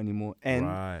worry about anymore.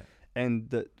 And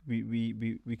that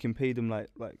we can pay them like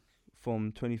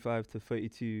from 25 to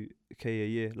 32k a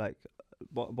year. Like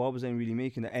barbers ain't really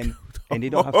making that, and they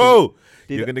don't have to.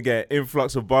 You're gonna get an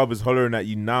influx of barbers hollering at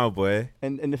you now, boy.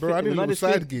 And the bro, I need a little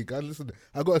side gig.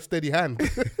 I got a steady hand.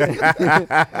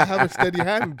 I have a steady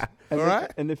hand. All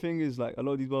right. And the thing is, like, a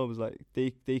lot of these barbers, like, they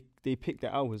pick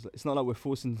their hours. Like, it's not like we're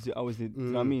forcing them to do hours. You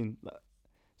know what I mean? Like,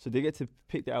 so they get to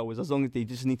pick their hours as long as they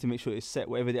just need to make sure it's set.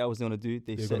 Whatever the hours they want to do,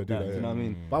 they set that. You know what I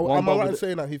mean? But am I right in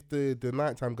saying that if the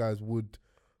nighttime guys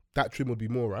that trim would be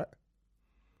more, right?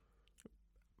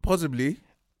 Possibly.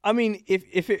 I mean,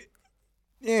 if it,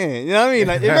 yeah, you know what I mean?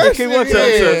 Like, it can work.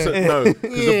 No,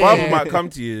 because the barber might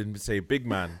come to you and say, "Big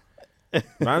man,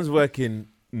 man's working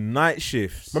night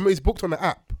shifts." Remember, it's booked on the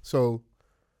app, so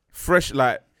fresh,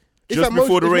 like just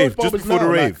before the rave. Just before the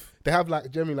rave. Like, they have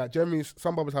like generally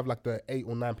some barbers have like the 8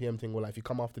 or 9 p.m. thing where like if you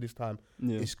come after this time,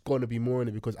 it's gonna be more in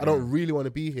it because I don't really want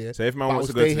to be here. So if man wants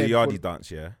to go to the yardie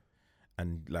dance, yeah,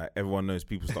 and like everyone knows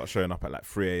people start showing up at like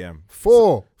 3 a.m.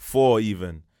 4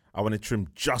 even. I want to trim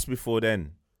just before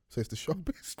then. So it's the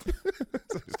sharpest.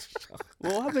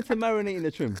 Well, what happened to marinating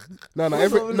the trim?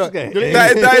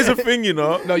 That is a thing, you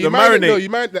know. No, you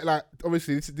marinate like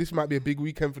obviously this might be a big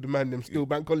weekend for the man. Them still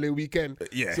bank holiday weekend.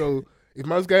 Yeah. So if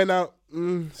man's going out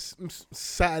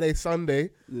Saturday, Sunday,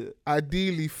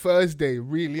 ideally Thursday,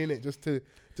 really in it just to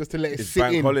let it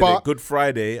sit in. Holiday, but Good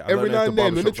Friday. Every now and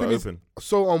then when the trim is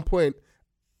so on point,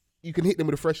 you can hit them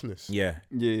with a freshness. Yeah.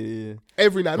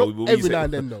 Every now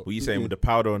and then, though. What you saying with the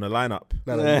powder on the lineup?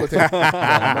 No, man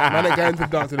ain't going to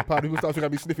dance to the powder. People start thinking I'll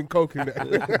be sniffing coke in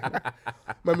there.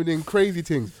 Man, be doing crazy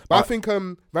things. But I think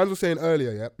Vans was saying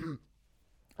earlier,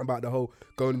 about the whole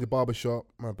going into barbershop.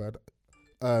 My bad.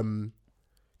 Going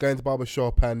to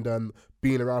barbershop and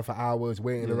being around for hours,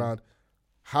 waiting around.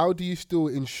 How do you still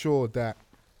ensure that,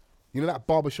 you know, that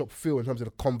barbershop feel in terms of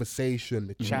the conversation,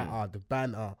 the chatter, the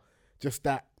banter, just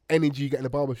that energy you get in the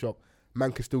barbershop,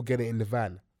 man can still get it in the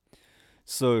van?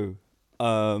 So,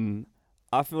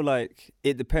 I feel like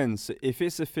it depends. So if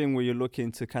it's a thing where you're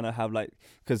looking to kind of have like,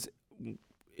 because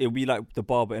it'll be like the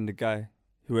barber and the guy,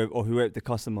 whoever the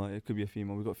customer. It could be a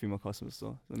female. We've got female customers,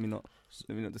 so let me not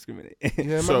discriminate.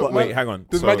 Yeah, so man, wait, hang on.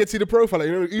 Does man get to see the profile? Like,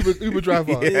 you know, Uber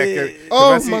driver.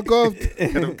 My god.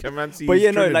 Can man see? But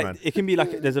yeah, no, like man? It can be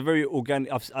like there's a very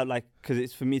organic. I like because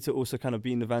it's for me to also kind of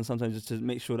be in the van sometimes just to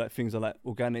make sure that things are like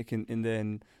organic in there,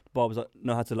 and barbers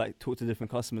know how to like talk to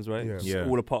different customers, right? Yeah.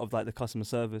 All a part of like the customer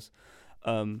service.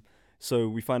 So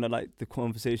we find that like the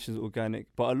conversation's organic,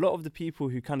 but a lot of the people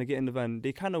who kind of get in the van,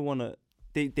 they kind of wanna,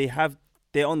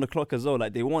 they're on the clock as well.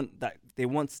 Like they want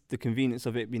the convenience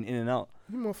of it being in and out.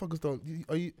 You motherfuckers don't.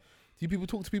 Do you people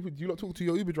talk to people? Do you not talk to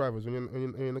your Uber drivers when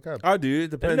you're in the cab? I do. It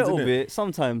depends. A little bit.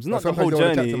 Sometimes, not the whole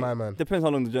journey. Depends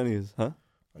how long the journey is, huh?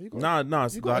 No.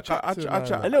 It's like I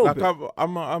chat a little bit.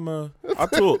 I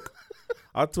talk.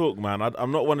 I talk, man.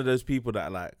 I'm not one of those people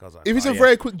that like. I was like, if it's a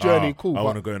very quick journey, cool. I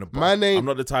want to go in a bar. I'm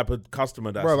not the type of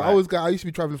customer that's. Bro, I used to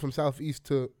be traveling from southeast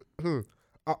to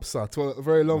Upsa to a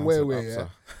very long way away. Yeah.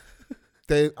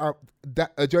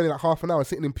 A journey like half an hour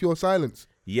sitting in pure silence.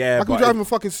 Yeah, I could drive a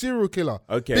fucking serial killer.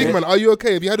 Okay, big man, are you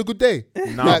okay? Have you had a good day?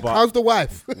 Nah, like, how's the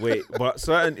wife? Wait, but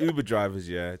certain Uber drivers,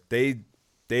 they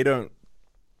don't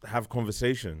have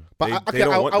conversation. But they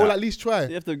don't want I will that. at least try.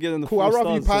 You have to give them the cool. I'd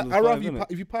rather you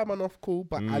if you pie man off, cool.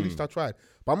 But at least I tried.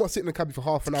 But I'm not sitting in the cabby for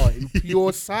half an hour in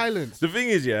pure silence. The thing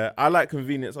is, I like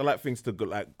convenience. I like things to go,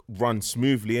 like run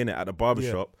smoothly in it at the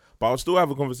barbershop. But I'll still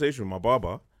have a conversation with my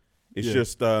barber. It's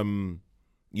just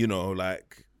you know,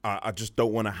 like I just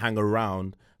don't want to hang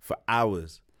around for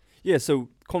hours. Yeah, so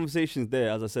conversations there,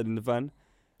 as I said, in the van,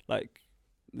 like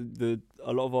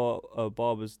a lot of our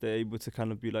barbers, they're able to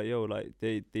kind of be like, yo, like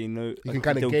they know. You like, can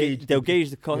kind of gauge. They'll gauge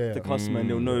the customer and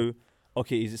they'll know.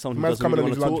 Okay, is it someone who doesn't really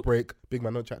want to talk? Lunch break, big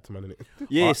man, don't chat to man, innit?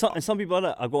 Yeah, and some people are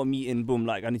like, I got a meeting, boom,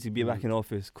 like I need to be back in the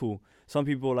office, cool. Some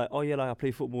people are like, oh yeah, like I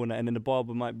play football, and then the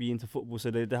barber might be into football, so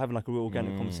they're having like a real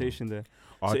organic conversation there.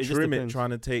 Are Trim trying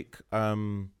to take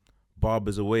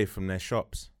barbers away from their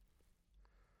shops?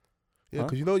 Yeah,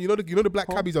 because you know the black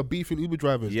cabbies are beefing Uber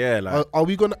drivers. Yeah, like are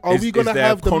we gonna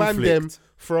have the man them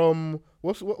from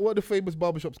what are the famous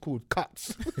barbershops called?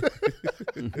 Cuts.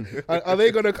 are they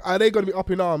gonna be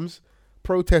up in arms,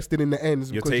 protesting in the ends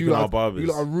You're because taking our barbers. You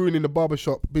lot are ruining the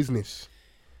barbershop business?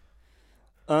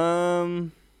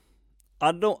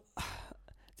 I don't.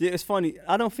 Yeah, it's funny.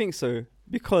 I don't think so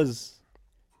because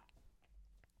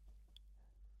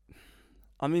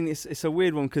I mean, it's a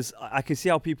weird one because I can see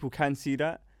how people can see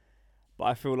that, but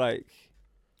I feel like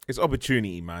it's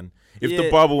opportunity, man. If the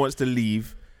barber wants to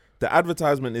leave, the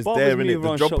advertisement is barbers there, innit?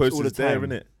 The job post is there, time.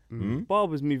 innit? Mm-hmm.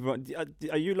 Barbers move around.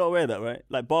 Are you lot aware of that, right?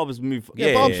 Like barbers move.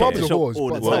 Barbers are whores.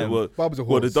 All the time. Barbers are whores.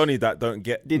 Well, the Donny that don't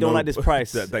get. They don't like this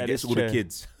price. that gets all chair. the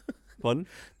kids. Pardon?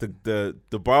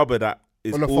 The barber that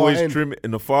is always trimming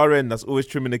in the far end. That's always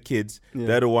trimming the kids. Yeah.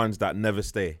 They're the ones that never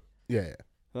stay. Yeah.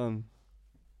 Boy.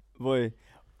 Whoa.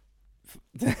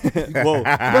 You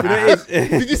know,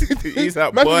 did you see? He's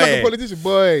that boy. Like a politician.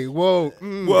 Boy. Whoa.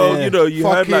 Well, you know, you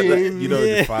heard like that. You know,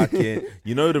 Yeah. the fucking.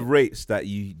 You know the rates that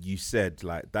you said.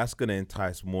 Like that's gonna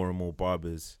entice more and more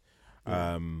barbers.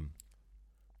 To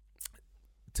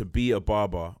be a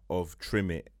barber of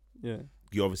Trim It. Yeah.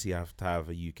 You obviously have to have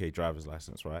a UK driver's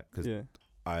license, right? Because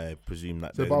I presume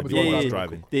that So they're gonna be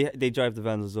driving. They drive the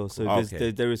vans as well, so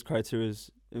there is criteria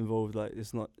involved. Like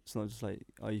it's not just like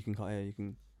you can cut hair, you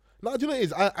can. No, do you know what it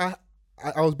is?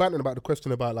 I was bantering about the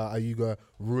question about like are you gonna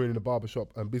ruin the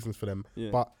barbershop and business for them?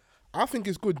 Yeah. But I think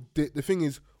it's good. The thing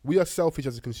is, we are selfish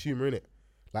as a consumer, innit?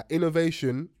 Like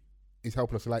innovation is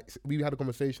helping us. Like we had a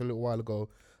conversation a little while ago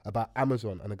about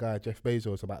Amazon and the guy Jeff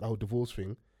Bezos about the whole divorce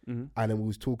thing. Mm-hmm. And then we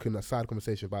was talking a side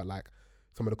conversation about like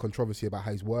some of the controversy about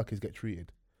how his workers get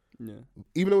treated. Yeah.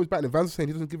 Even though it was back in Vans was saying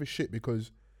he doesn't give a shit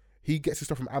because he gets his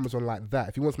stuff from Amazon like that.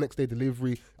 If he wants next day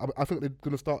delivery, I think they're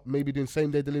gonna start maybe doing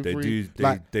same day delivery.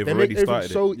 They've already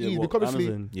started so it. easy because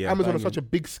obviously Amazon on such a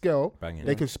big scale,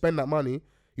 they can spend that money.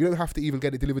 You don't have to even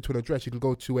get it delivered to an address. You can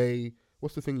go to a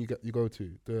what's the thing you go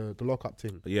to the lockup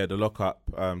thing. Yeah, the lockup.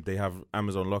 They have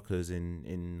Amazon lockers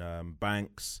in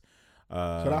banks.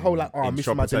 So that whole like, I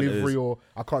missed my delivery or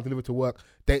I can't deliver to work.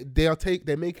 They're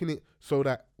making it so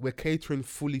that we're catering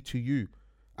fully to you.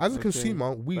 As a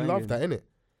consumer, we love that, innit?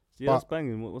 Yeah, that's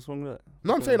banging. What's wrong with that?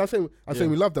 No, I'm saying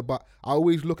we love that, but I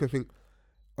always look and think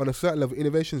on a certain level,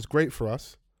 innovation is great for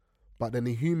us, but then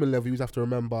the human level, you just have to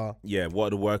remember. Yeah, what are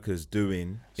the workers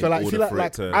doing? So like, see,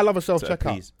 like I love a self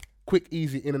checkout. Quick,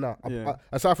 easy, in and out.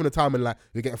 Aside from the time when like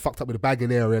you're getting fucked up with a bag in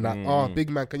there and like, big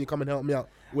man, can you come and help me out?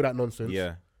 All that nonsense.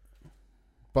 Yeah.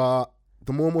 But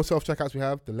the more and more self-checkouts we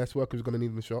have, the less workers we're going to need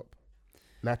in the shop,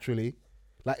 naturally.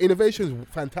 Like, innovation is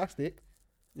fantastic.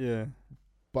 Yeah.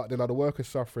 But then are the workers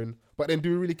suffering? But then do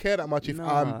we really care that much if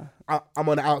I'm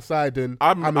on the outside and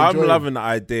I'm loving the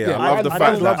idea. I love the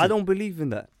fact that... I don't believe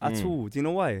in that at all. Do you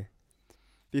know why?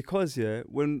 Because,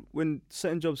 when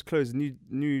certain jobs close,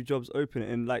 new jobs open,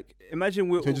 and, like, imagine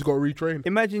we're... So you just got to retrain?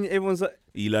 Imagine everyone's like...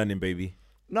 E-learning, baby.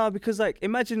 No, because like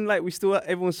imagine like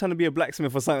everyone's trying to be a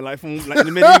blacksmith or something like from like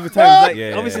the medieval times.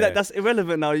 Like obviously that's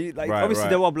irrelevant now. Obviously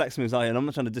there are blacksmiths out here, and I'm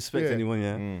not trying to disrespect anyone,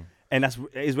 and it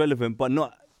is relevant, but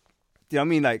not. Do you know what I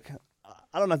mean? Like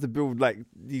I don't have to build like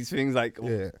these things like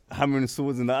hammer and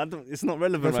swords and that. It's not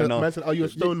relevant right now. Imagine, are you a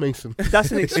stonemason?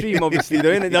 That's an extreme, obviously,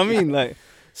 though, isn't it? I mean, like.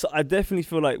 So I definitely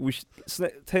feel like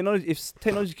technology. If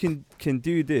technology can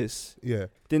do this,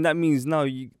 then that means now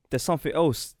there's something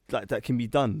else like that can be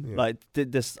done. Yeah. Like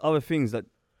there's other things that.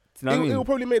 You know what I mean? It will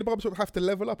probably make the barbershop have to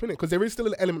level up, innit? Because there is still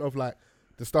an element of like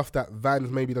the stuff that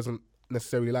Vans maybe doesn't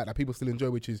necessarily like that people still enjoy,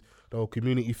 which is the whole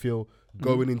community feel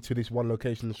going into this one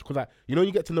location. Because like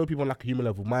you get to know people on like a human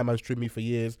level. My man's trimmed me for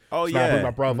years. Oh so I bring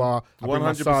my brother, I bring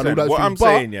my son. All those what things.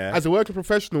 I'm saying, as a working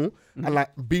professional and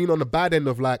like being on the bad end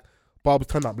of like. Barbers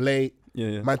turn up late,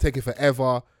 man taking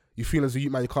forever. You feel as a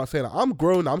youth man, you can't say that. I'm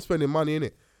grown, I'm spending money in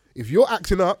it. If you're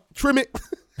acting up, trim it.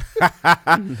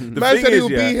 Man said he'll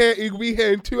be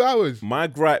here in 2 hours. My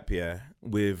gripe,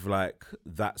 with like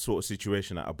that sort of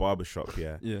situation at a barbershop,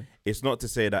 it's not to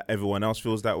say that everyone else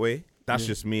feels that way. That's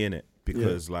just me in it.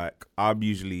 Because like I'm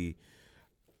usually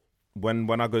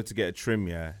when I go to get a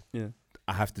trim,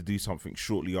 I have to do something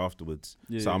shortly afterwards.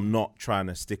 So I'm not trying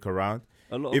to stick around.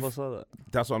 A lot of us are that.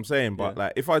 That's what I'm saying. But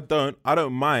like, if I don't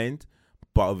mind.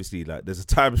 But obviously, like, there's a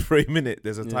time frame in it.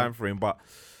 There's a time frame. But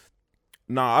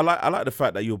no, I like the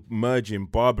fact that you're merging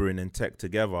barbering and tech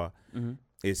together. Mm-hmm.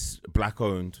 It's black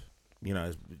owned. You know,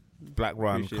 it's black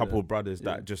run. Couple of brothers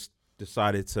that just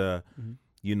decided to,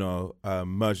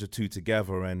 merge the two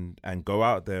together and go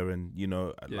out there and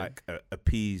like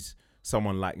appease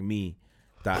someone like me.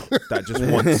 That just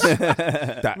wants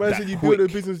that. Man said you built a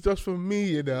business just for me,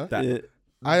 you know.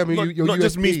 I am not USP.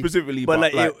 just me specifically, but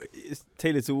like it's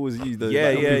tailored towards you. Though.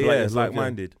 It's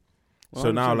like-minded.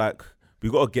 So now, like, we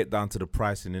got to get down to the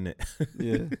pricing, innit?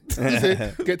 Yeah.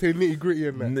 Get to the nitty gritty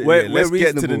and that. Let's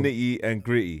get to the nitty and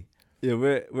gritty. Yeah,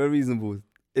 we're reasonable.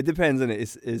 It depends,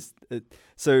 innit?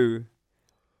 So.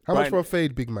 How much for a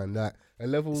fade, big man? Like a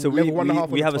level. So level 1.5.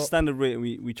 We have a standard rate, and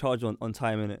we charge on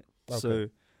time, innit?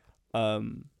 Okay. So,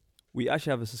 we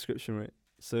actually have a subscription rate.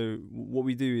 So what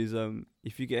we do is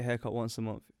if you get a haircut once a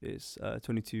month, it's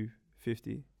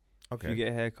 $22.50. Okay. If you get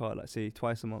a haircut, like say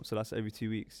twice a month, so that's every 2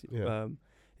 weeks. Yeah.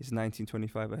 It's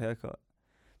 $19.25 a haircut.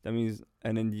 That means,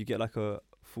 and then you get like a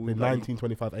full like,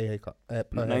 $19.25 a haircut. Per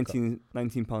haircut.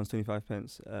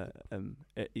 £19.25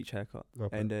 each haircut.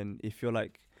 Okay. And then if you're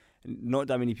like, not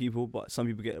that many people, but some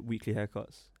people get weekly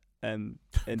haircuts. And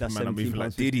that's Man, I'm moving like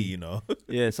 £17.50. Diddy, you know.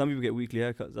 Yeah, some people get weekly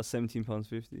haircuts. That's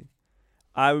 £17.50.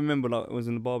 I remember like I was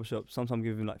in the barbershop. Sometimes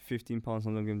giving like £15,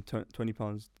 sometimes giving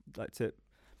 £20 like tip.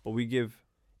 But we give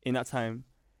in that time,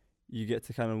 you get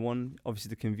to kind of obviously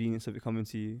the convenience of it coming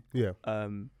to you. Yeah.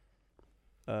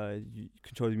 You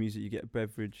control the music. You get a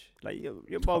beverage. Like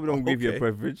your barber don't give you a Okay.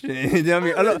 beverage. You know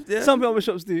what I mean? Yeah. Some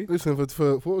barbershops do. Listen,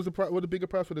 for what was the price? What the bigger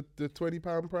price for the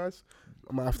 £20 price?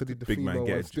 I might have to do the Big man,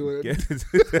 female one. Still,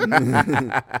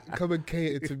 come and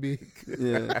cater to me.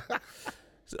 Yeah.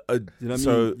 So, You know what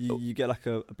so- I mean? You get like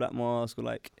a black mask or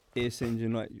like ear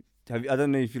singeing. Like, I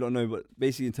don't know if you don't know, but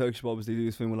basically in Turkish barbers they do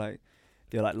this thing where like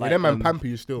they're like Yeah, them man pamper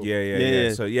you still.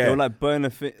 yeah. So yeah, they'll like burn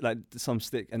like some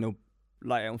stick and they'll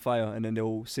light it on fire and then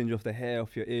they'll singe off the hair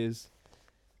off your ears.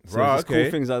 So right, there's okay.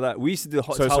 cool things like that. We used to do the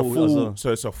hot So it's a towel as full, well.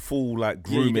 so it's a full like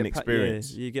Yeah, you grooming get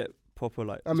experience. you get proper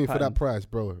like. I mean, for pattern. that price,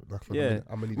 bro. Yeah.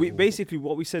 I'm gonna need We it all. basically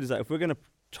what we said is that if we're gonna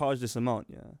charge this amount,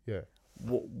 Yeah.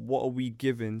 what are we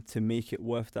giving to make it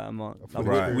worth that amount? For Like, the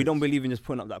Right. we experience. don't believe in just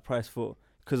putting up that price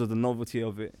because of the novelty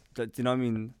of it. Do you know what I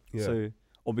mean? Yeah. So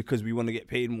or because we want to get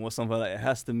paid more or something like that. It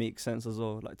has to make sense as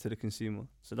well, like to the consumer.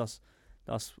 So that's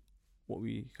what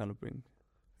we kind of bring.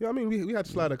 Yeah, I mean, we had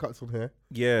slider cuts on here.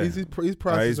 Yeah, His prices, his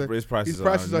prices, his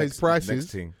prices are his prices.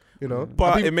 Next thing. you know. Mm. But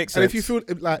And people- it makes And if you sense.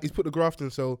 feel like he's put the graft in,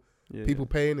 so Yeah. people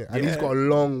paying it, and he's Yeah. got a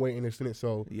long waiting list in it,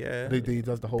 so Yeah, he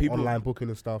does the whole People- online booking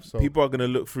and stuff. So people are gonna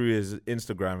look through his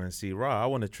Instagram and see, right, I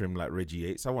want to trim like Reggie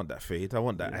Yates. I want that fade. I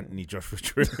want that Yeah. Anthony Joshua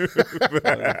trim.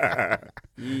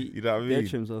 You know what I Their mean?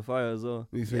 trims on fire as well.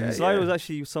 he's- Yeah, Sly was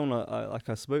actually someone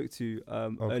I spoke to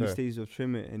early Okay. stages of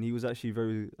Trim It, and he was actually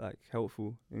very like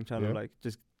helpful in trying Yeah. to like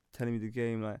just telling me the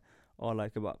game like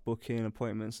like about booking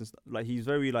appointments and stuff. Like he's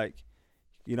very like,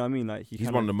 you know what I mean? Like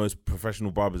He's one of the most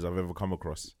professional barbers I've ever come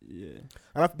across. yeah.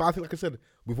 but I think, like I said,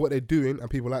 with what they're doing and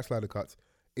people like slider cuts,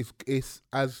 it's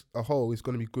as a whole, it's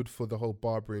going to be good for the whole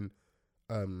barbering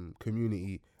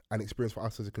community and experience for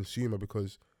us as a consumer.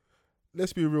 Because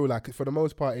let's be real, like for the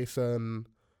most part, it's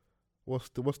what's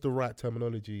the right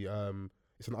terminology?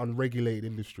 It's an unregulated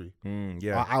industry.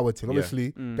 Yeah. Our thing, Yeah. obviously.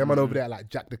 Them man over there like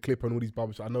Jack the Clipper and all these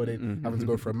barbers. I know they having to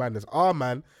go for a madness.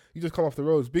 Man, you just come off the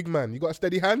roads, big man. You got a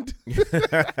steady hand.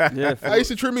 Yeah, I used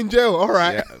to trim in jail. All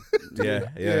right.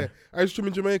 Yeah. I used to trim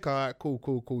in Jamaica. All right,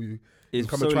 cool. You it's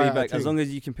come so and try laid out back. a As thing. long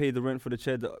as you can pay the rent for the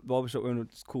chair, the barbershop owner,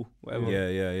 it's cool. Whatever. Yeah.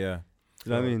 You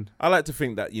know what I mean? I like to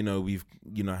think that, we've,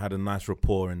 had a nice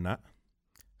rapport in that.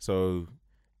 So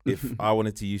if I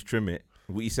wanted to use Trim It,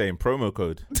 what you saying, promo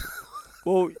code?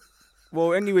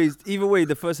 Well, anyways, either way,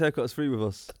 the first haircut is free with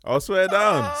us. I'll swear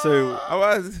down. So I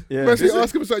was. yeah. Mercy,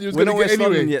 ask him something you was We're going not to get West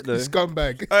London anyway. yet, though. You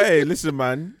scumbag. Hey, listen,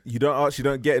 man. You don't ask, you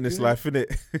don't get in this life,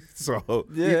 innit? So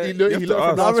Yeah, He learned have to from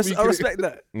ask. last week, I innit? respect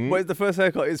that. Mm. But the first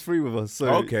haircut is free with us, so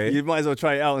Okay. you might as well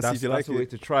try it out and see that's if you like a way it.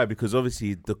 to try, because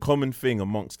obviously the common thing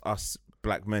amongst us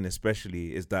black men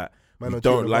especially is that Man, we don't cheat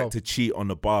don't on the like barber. to cheat on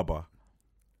the barber.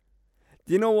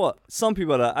 You know what? Some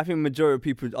people are like, I think majority of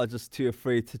people are just too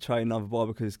afraid to try another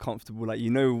barber because it's comfortable. Like,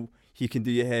 he can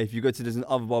do your hair. If you go to this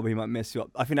other barber, he might mess you up.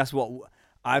 I think that's what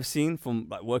I've seen from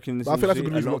like working in this But I feel that's a industry.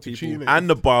 good reason lot not of to people- cheat, innit? And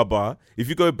the barber, if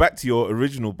you go back to your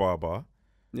original barber,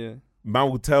 Yeah. man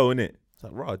will tell, innit? It's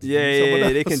like, right, Yeah,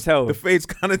 they can tell. The fade's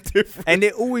kind of different. And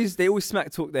they always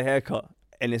smack talk their haircut.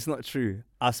 And it's not true.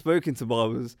 I've spoken to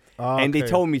barbers and they Okay.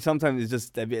 told me sometimes it's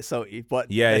just a bit salty. But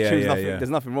Yeah, their trim's yeah, nothing, yeah. there's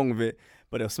nothing wrong with it.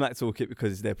 But they'll smack talk it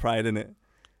because it's their pride in it.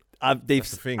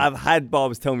 That's the thing. I've had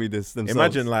barbers tell me this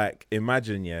themselves.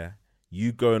 Imagine, yeah,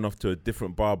 you going off to a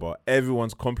different barber,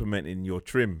 everyone's complimenting your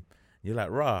trim. You're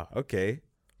like, rah, okay.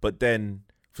 But then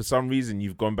for some reason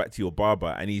you've gone back to your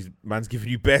barber and man's giving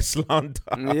you bare slander.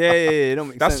 Yeah, it don't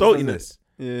make That's sense, does saltiness.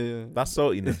 it? Yeah. That's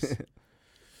saltiness.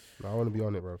 I want to be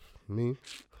on it, bro. Me,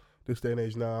 this day and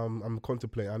age now, I'm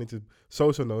contemplating. I need to.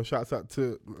 Sosa knows. Shouts out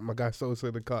to my guy Sosa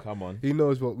in the cut. Come on. He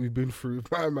knows what we've been through,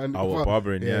 man. Our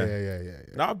barbering, yeah. Yeah.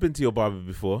 No, I've been to your barber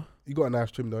before. You got a nice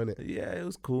trim, though, innit? Yeah, it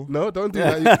was cool. No, don't do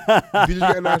that. Did you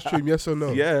get a nice trim? Yes or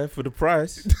no? Yeah, for the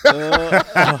price.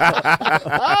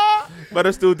 But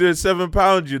I'm still doing £7,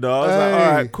 I was like,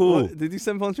 all right, cool. What, did you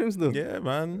 £7 trims though? Yeah,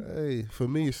 man. Hey, for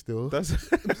me, still. That's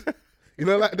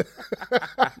Like that.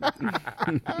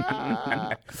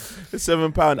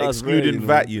 £7 That's excluding really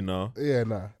VAT, low. Yeah,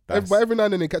 nah. That's- But every now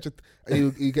and then you catch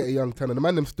you get a young tenor. The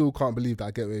man them still can't believe that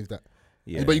I get away with that.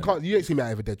 Yeah. But you ain't see me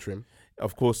out of a dead trim.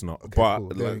 Of course not. Okay, But cool.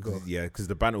 There you like, go. yeah, because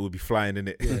the banner will be flying in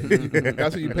it. Yeah.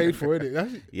 That's what you paid for,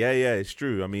 isn't it? Yeah, it's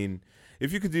true. I mean,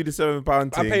 if you could do the £7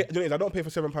 thing, I don't pay for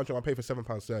 £7 trim. I pay for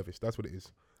 £7 service. That's what it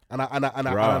is. And I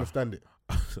understand it.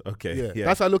 okay, Yeah,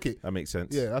 that's how I look at it. that makes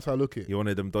sense. Yeah, that's how I look at it. You're one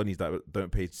of them Donnies that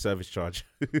don't pay service charge.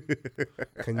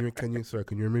 Can you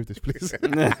remove this, please? sorry.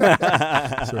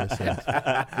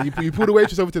 You pull the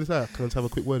waitress over to the side. Can I just have a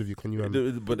quick word with you? Can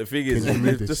you? But the thing is, can you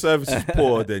remove if the this? service is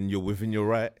poor, then you're within your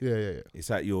right. Yeah. It's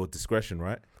at your discretion,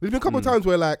 right? There's been a couple of times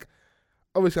where, like,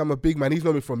 obviously I'm a big man. He's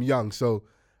known me from young, so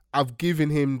I've given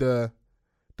him the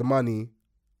money.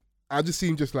 I just see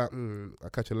him just like, I'll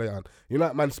catch you later. You know,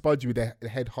 like man spud you with the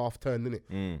head half turned,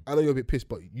 innit? I know you're a bit pissed,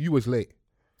 but you was late.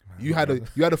 You had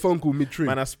a phone call mid-trip.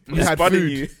 Man, you had spudding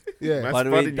food. you. Yeah. By the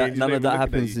way, none of that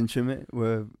happens in Trimit.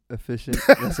 We're efficient.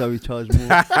 That's how we charge more.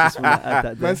 Just want to add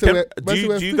that Man there. said Do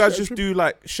you guys just do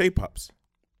like shape ups?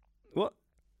 What?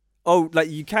 Oh, like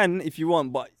you can if you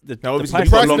want, but the obviously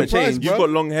price is long- going to change. bro. You've got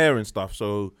long hair and stuff,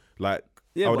 so like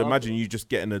Yeah, I would but imagine you just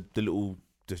getting the little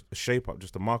just a shape up,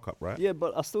 just a markup, right? Yeah,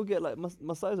 but I still get like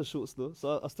my size are short still,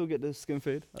 so I still get the skin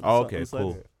fade. at the Oh, si- okay, on the side.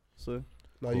 cool. So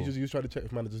No, Cool. you try to check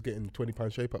if man are just getting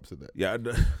 £20 shape ups at that. Yeah,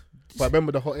 But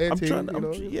remember the hot air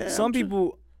thing, some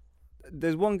people,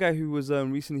 there's one guy who was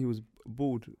recently he was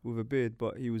bald with a beard,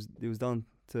 but he was down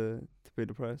to pay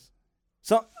the price.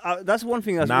 So that's one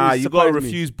thing that's Nah, really you gotta surprised me.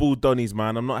 refuse ball donnies,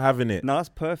 man. I'm not having it. No, that's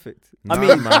perfect. Nah, I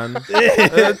mean, man.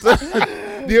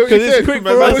 You know what he it's said? quick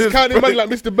Man, for I us. was counting money like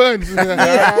Mr. Burns.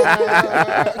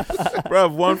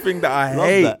 Bruv, one thing that I Love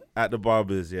hate that. at the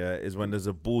barbers, is when there's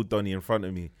a bald donny in front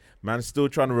of me. Man's still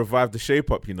trying to revive the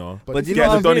shape up, you know. But you Getting know the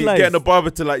what I've donny, getting the realised? barber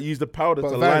to like use the powder But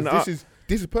to line Vans, it up.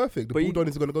 this is perfect. The But bull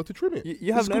donnies are going to go to trim it.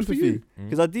 you have It's no good for empathy you.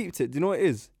 because I deeped it. Do you know what it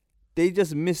is? They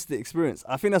just miss the experience.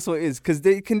 I think that's what it is because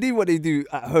they can do what they do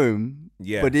at home.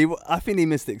 Yeah. But I think they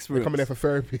miss the They're experience. coming there for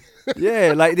therapy.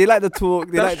 Yeah, like they like the talk.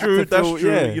 They That's like true. to That's feel,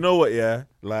 true. Yeah. You know what? Yeah,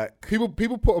 like People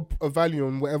put a value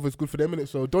on whatever's good for them, innit?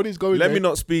 So Donny's going let there. me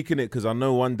not speak in it because I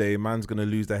know one day man's gonna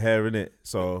lose the hair in it.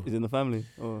 So Is it in the family?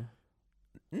 Oh.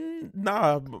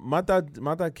 nah, my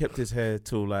dad kept his hair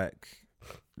till like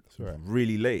It's all right.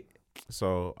 really late.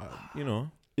 So you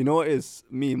know. You know what it is?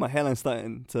 Me, my hairline's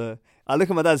starting to. I look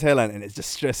at my dad's hairline and it just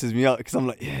stresses me out because I'm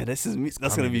like, yeah, this is me.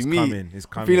 That's gonna be It's me. coming. It's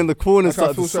coming. Feeling the corners That's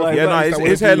how I start to feel slide. Yeah, no, Right, his, that his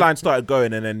would be- hairline started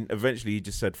going, and then eventually he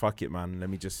just said, "Fuck it, man. Let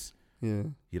me just." Yeah.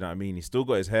 You know what I mean? He's still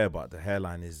got his hair, but the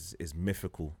hairline is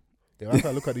mythical. Yeah, that's how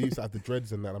I look at the use of the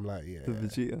dreads and that. I'm like, yeah, The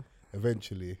Vegeta.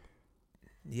 eventually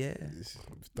Yeah. it's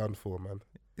done for, man.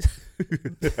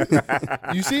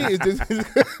 You see, it's just,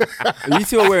 You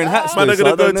two are wearing hats. Man, though, I'm so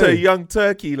gonna I go don't to know. a young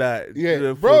turkey, like yeah,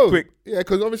 for bro. a quick. Yeah,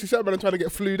 because obviously certain men are trying to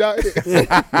get flued out.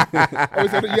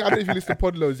 Obviously, I don't know if you listen to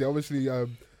Podloads. Yeah, obviously,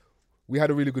 we had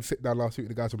a really good sit down last week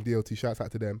with the guys from DLT. Shouts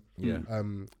out to them. Yeah.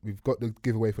 We've got the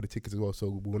giveaway for the tickets as well,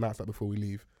 so we'll announce that before we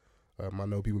leave. I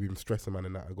know people have been stressing, man,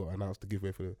 and that I got announced the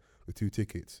giveaway for the 2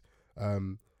 tickets.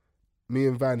 Me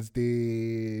and Vans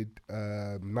did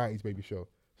 90s baby show.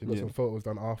 So we got Yeah. some photos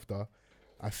done after.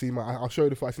 I'll show you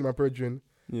the photo. I see my brethren.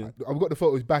 Yeah. I've got the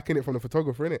photos back in it from the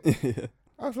photographer, innit? Yeah.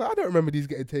 I was like, I don't remember these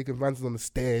getting taken. Vans is on the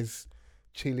stairs,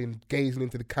 chilling, gazing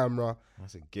into the camera.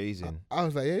 That's a gazing. I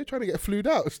was like, yeah, you're trying to get flued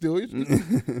out still. You're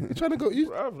trying to go.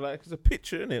 Bruv, like it's a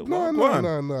picture, innit? No.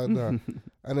 Go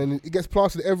And then it gets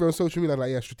plastered everywhere on social media.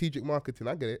 Like, yeah, strategic marketing.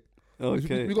 I get it.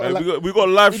 Okay. We got on. a We got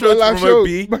a live we show got a to live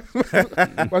promote, show.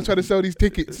 B. Man trying to sell these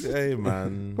tickets. Hey,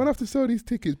 man. Man have to sell these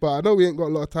tickets, but I know we ain't got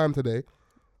a lot of time today.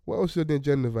 What else is on the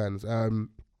agenda, Vans?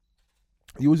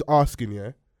 You was asking,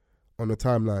 yeah, on the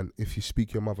timeline if you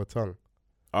speak your mother tongue.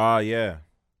 Ah, yeah.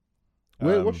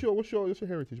 What's your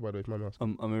heritage, by the way? Man,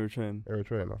 asking. I'm Eritrean.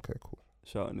 Eritrean. Okay, cool.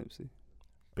 Shout out Nipsey.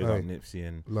 Big Hey. up Nipsey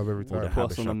and Love every all the time.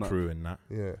 Put us on the Habesha map. crew and that.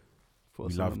 Yeah. Put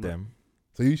We us on love the map.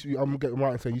 them. So I'm getting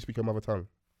right and saying you speak your mother tongue.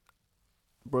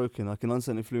 Broken. I can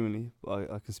understand it fluently, but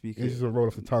I can speak This it. is a roll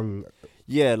off the tongue.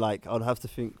 Yeah, like I'd have to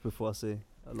think before I say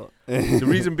a lot. The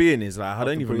reason being is like I Have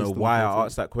don't to even know brainstorm why for I it.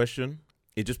 asked that question.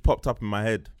 It just popped up in my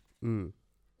head, Mm.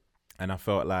 and I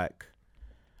felt like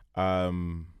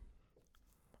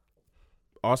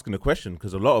asking the question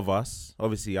because a lot of us,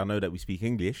 obviously, I know that we speak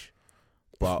English,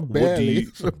 but what do Barely.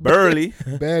 you barely?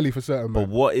 Barely for certain, But man.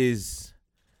 what is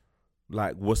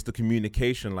like? What's the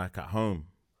communication like at home?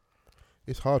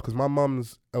 It's hard because my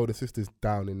mum's elder sister's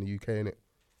down in the UK, innit?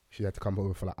 She had to come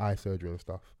over for like eye surgery and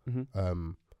stuff.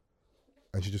 Mhm.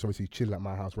 And she just obviously chilling at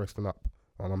my house, resting up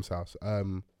at my mum's house.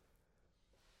 And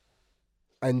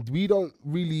we don't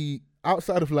really,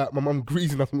 outside of like my mum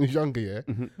greasing us when we was younger, yeah,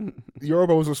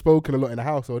 Yoruba wasn't spoken a lot in the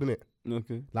household, innit?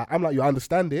 Okay. Like, I'm like, you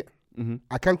understand it,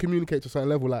 I can communicate to a certain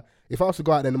level. Like, if I was to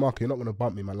go out there in the market, you're not going to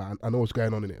bump me, man. Like, I know what's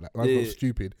going on in it. Like, I'm not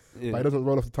stupid. Yeah. But it doesn't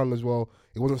roll off the tongue as well.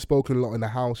 It wasn't spoken a lot in the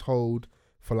household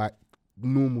for, like,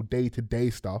 normal day-to-day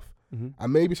stuff.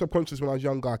 And maybe subconscious when I was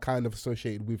younger, I kind of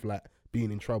associated with, like, being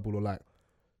in trouble or, like,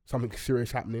 something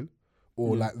serious happening.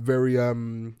 Or, like, very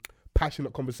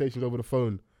passionate conversations over the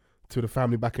phone to the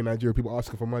family back in Nigeria, people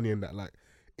asking for money and that. Like,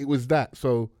 it was that.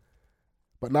 So,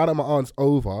 but now that my aunt's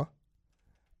over,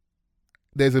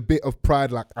 there's a bit of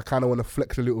pride, like I kind of want to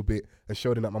flex a little bit and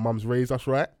show them that my mum's raised us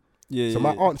right. So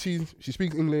my aunt, she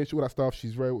speaks English, all that stuff.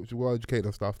 She's well educated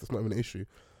and stuff. That's not even an issue.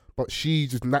 But she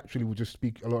just naturally will just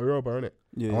speak a lot of Yoruba, innit?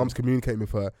 My mum's communicating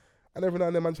with her. And every now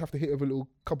and then, man, just have to hit her with a little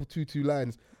couple two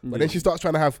lines. But then she starts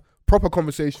trying to have proper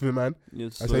conversation with man. I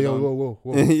say, yo, whoa.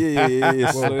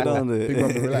 Slow down there. Big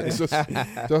man, relax.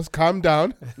 Just calm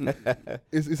down.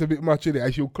 It's a bit much, innit?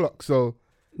 As you'll clock. So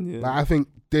like, I think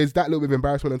there's that little bit of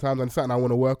embarrassment at times and something I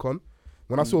want to work on.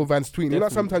 When I saw Van's tweeting, you know,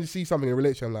 sometimes you see something in a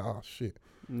relationship, I'm like, oh shit.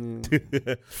 No,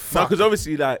 because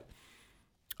obviously, like,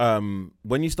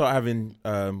 when you start having,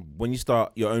 when you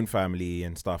start your own family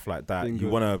and stuff like that, you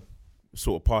want to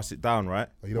sort of pass it down, right?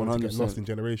 You don't want to get lost in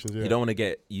generations. Yeah. You don't want to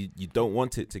get you don't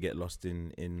want it to get lost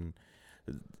in.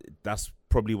 That's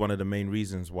probably one of the main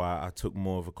reasons why I took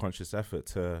more of a conscious effort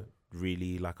to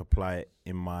really like apply it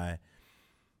in my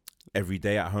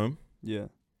everyday at home. Yeah.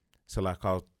 So like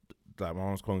my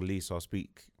mom's Congolese, so I'll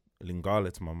speak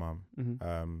Lingala to my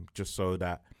mum, just so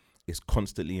that it's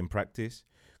constantly in practice.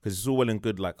 Because it's all well and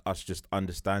good like us just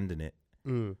understanding it,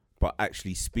 but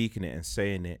actually speaking it and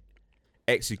saying it,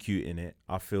 executing it,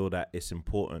 I feel that it's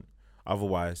important.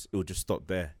 Otherwise, it will just stop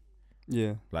there.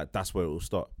 Yeah, like that's where it will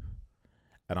stop.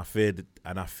 And I feared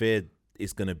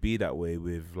it's gonna be that way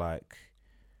with like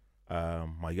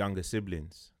my younger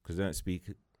siblings because they don't speak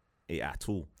it at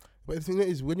all. But the thing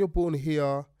is, when you're born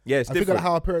here, it's I different. think like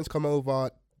how our parents come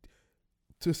over,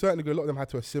 to a certain degree, a lot of them had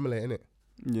to assimilate, innit?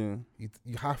 Yeah,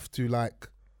 you have to like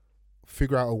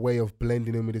figure out a way of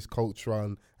blending in with this culture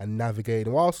and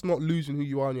navigating whilst not losing who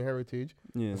you are and your heritage.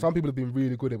 Yeah. Some people have been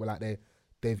really good at it, like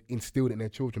they've instilled it in their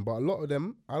children. But a lot of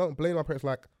them, I don't blame my parents.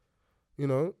 Like, you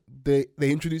know, they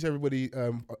introduce everybody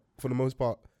for the most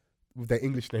part with their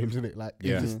English names, innit? Like,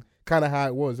 it's just kind of how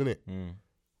it was, innit?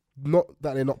 Not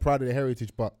that they're not proud of their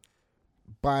heritage, but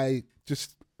by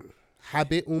just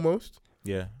habit almost.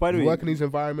 Yeah. By the way, work in these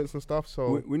environments and stuff.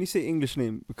 So when you say English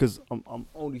name, because I'm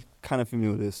only kind of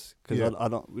familiar with this because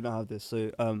we don't have this.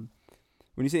 So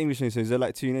when you say English name, so is there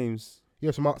like two names? Yeah.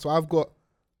 So I've got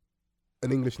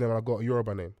an English name and I've got a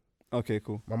Yoruba name. Okay,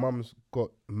 cool. My mum's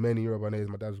got many Yoruba names.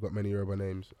 My dad's got many Yoruba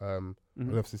names. I don't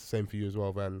know if it's the same for you as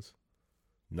well, Vans.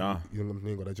 Nah. You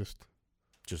ain't got that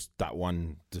just that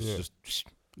one.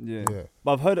 Yeah.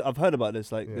 But I've heard about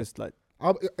this. Like this, like.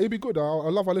 It'd be good. I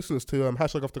love our listeners to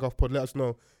 #OffTheCuffPod. Let us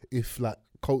know if like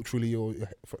culturally or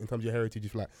in terms of your heritage,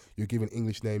 if like you're given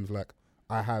English names. Like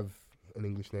I have an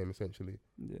English name essentially.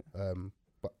 Yeah.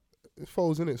 But it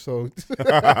falls in it, so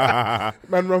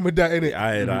man, run with that, innit?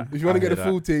 I hear that. If you want to get the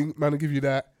full thing, man, I'll give you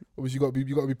that. Obviously,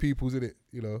 you got to be people's, innit?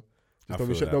 You know,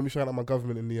 just don't be shouting at my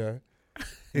government in the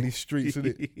in these streets,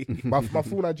 innit? my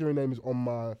full Nigerian name is on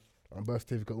my birth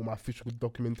certificate, all my official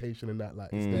documentation and that, like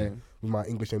it's there with my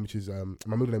English name, which is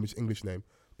my middle name, which is English name.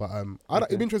 But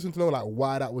it'd be interesting to know like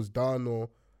why that was done,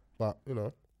 but you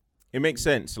know, it makes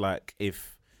sense. Like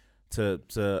if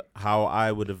to how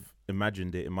I would have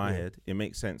imagined it in my head, it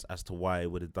makes sense as to why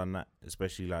it would have done that,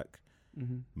 especially like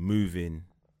moving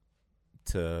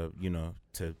to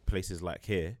to places like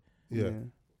here. Yeah,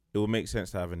 it would make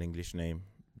sense to have an English name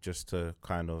just to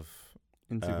kind of.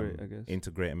 Integrate, I guess.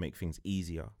 Integrate and make things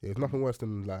easier. Yeah, it's nothing worse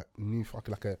than like new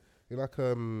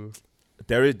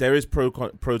There is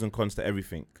pros and cons to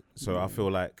everything. So I feel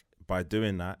like by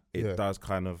doing that, it does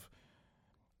kind of.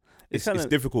 It's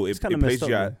difficult. It places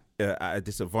you at a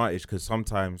disadvantage because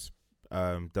sometimes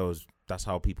that's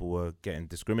how people were getting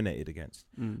discriminated against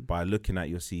by looking at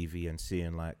your CV and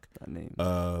seeing like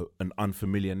an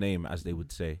unfamiliar name, as they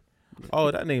would say. Yeah.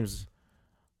 Oh, that name's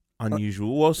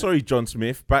unusual. Well, sorry, John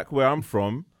Smith. Back where I'm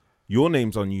from, your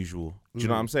name's unusual. Do you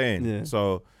know what I'm saying? Yeah.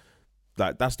 So,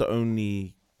 like, that's the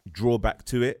only drawback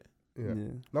to it. Yeah.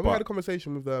 Now we had a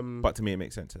conversation with but to me, it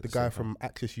makes sense. The guy from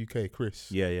Access UK,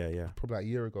 Chris. Yeah. Probably like a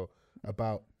year ago,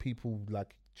 about people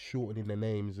like shortening their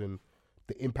names and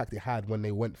the impact it had when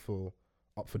they went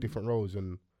up for different roles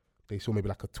and they saw maybe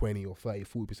like a 20 or 30,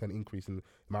 40% increase in the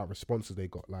amount of responses they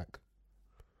got. Like,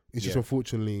 it's just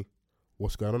unfortunately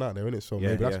what's going on out there, innit? So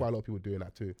maybe that's why a lot of people are doing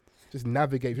that too. Just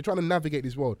navigate. If you're trying to navigate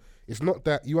this world, it's not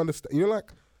that you understand. You know,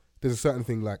 like there's a certain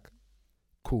thing like,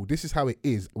 cool, this is how it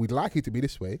is. We'd like it to be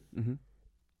this way.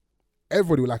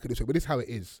 everybody will like it this way, but this is how it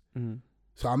is.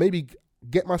 So I maybe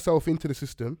get myself into the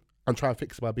system and try and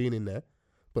fix it by being in there,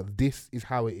 but this is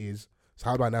how it is. So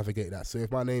how do I navigate that? So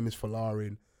if my name is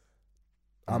Folarin,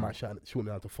 I might shorten it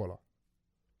down to Fola,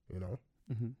 you know?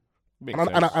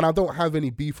 And I don't have any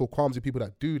beef or qualms with people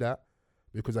that do that,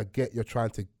 because I get you're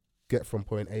trying to get from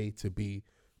point A to B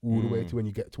all the way to when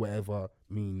you get to whatever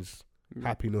means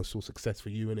happiness or success for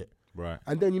you, innit? Right.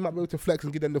 And then you might be able to flex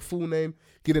and give them the full name,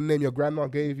 give them the name your grandma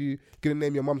gave you, give them the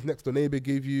name your mum's next door neighbour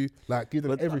gave you, like give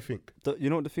them everything. You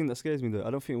know what the thing that scares me though? I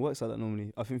don't think it works like that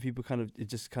normally. I think people it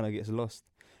just kind of gets lost.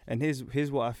 And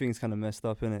here's what I think is kind of messed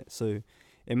up, innit? So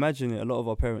imagine it, a lot of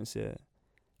our parents here,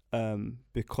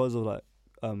 because of like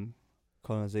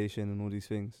colonization and all these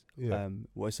things,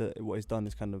 what it's done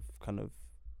is kind of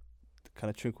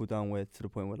trickled down where to the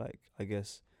point where, like, I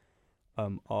guess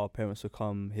our parents will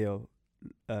come here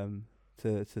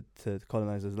to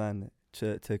colonize this land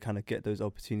to kind of get those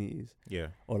opportunities,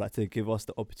 or like to give us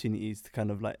the opportunities to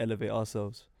kind of like elevate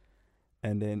ourselves.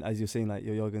 And then, as you're saying, like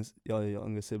your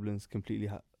younger siblings completely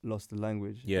lost the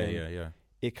language.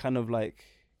 It kind of like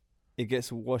it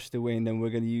gets washed away, and then we're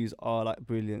gonna use our like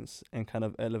brilliance and kind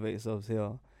of elevate ourselves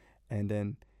here, and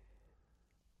then,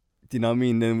 do you know what I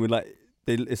mean? Then we're like,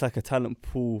 it's like a talent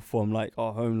pool from like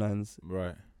our homelands.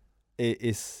 Right.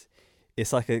 It's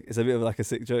a bit of like a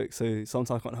sick joke. So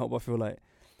sometimes I can't help but feel like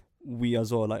we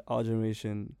as well, like our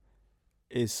generation,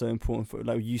 is so important for,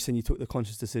 like you said, you took the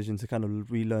conscious decision to kind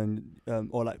of relearn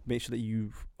or like make sure that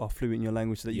you are fluent in your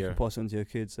language so that you can pass it on to your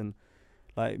kids. And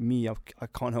like me, I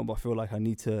can't help but feel like I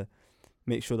need to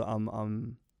make sure that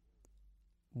I'm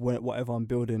whatever I'm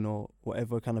building or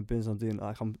whatever kind of business I'm doing,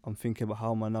 like I'm thinking about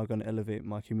how am I now going to elevate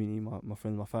my community, my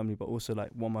friends, my family, but also like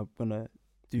what am I going to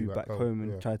do back home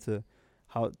and try to,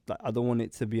 how, like, I don't want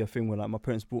it to be a thing where like my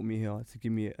parents brought me here to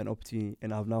give me an opportunity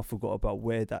and I've now forgot about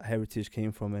where that heritage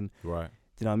came from. And right.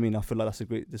 Do you know what I mean? I feel like that's a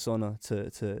great dishonor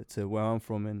to where I'm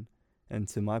from and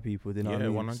to my people. Do you know what I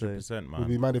mean? 100%, man. Would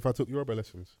you mind if I took Yoruba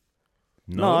lessons?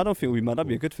 No, I don't think we'd mind. That'd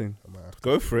be a good thing.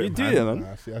 Go for it, you man. do that,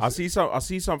 man. I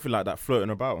see something like that floating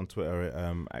about on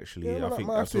Twitter. Actually, Yeah, I think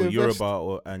I saw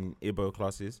Yoruba and Igbo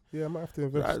classes. Yeah, I might have to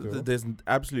invest. There's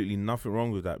absolutely nothing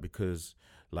wrong with that, because,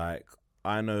 like,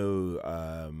 I know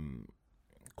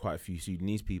quite a few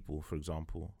Sudanese people, for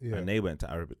example, and they went to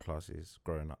Arabic classes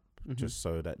growing up, just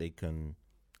so that it can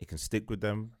stick with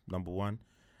them, number one,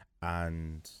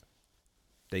 and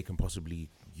they can possibly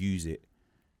use it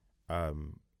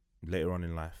later on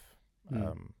in life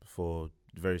for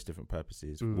various different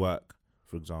purposes. Work,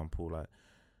 for example, like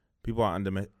people are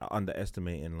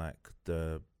underestimating like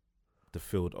the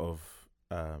field of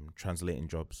translating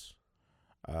jobs.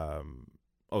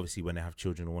 Obviously, when they have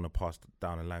children, they want to pass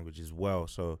down a language as well.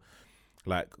 So,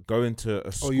 like, going to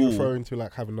a school. Oh, you're referring to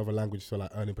like having another language, so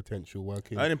like earning potential,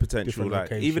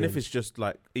 like even if it's just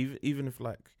like even if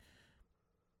like,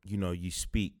 you know, you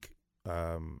speak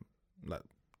like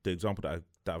the example that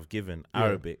I've given,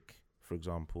 Arabic, for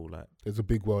example, like there's a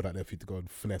big world out there for you to go and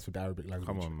finesse with the Arabic language.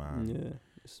 Come on, man. Yeah,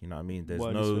 you know what I mean.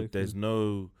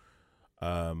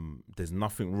 There's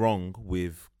nothing wrong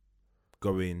with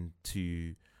going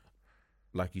to,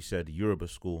 like you said, Yoruba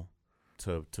school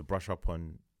to brush up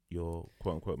on your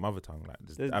quote unquote mother tongue. Like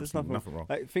there's absolutely nothing wrong.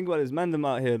 Like, think about this, man, them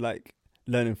out here like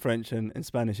learning French and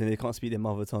Spanish and they can't speak their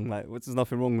mother tongue. Like, there's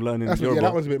nothing wrong with learning Yoruba. Yeah,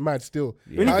 that one's a bit mad still.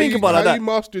 Yeah. When you think about that, you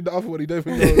mastered the other one, you don't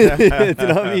even know. Do you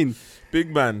know what I mean?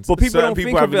 Big man. But people don't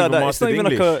think of it like that. It's not even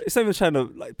English. It's not even trying to,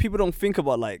 like, people don't think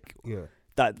about like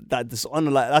that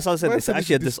dishonor. Like, that's how I said, it's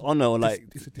actually a dishonor. Or like,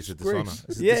 it's a dishonor.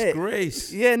 It's a yeah,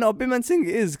 disgrace. Yeah, no, big man thing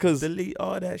it is, because delete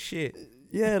all that shit.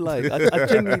 Yeah, like I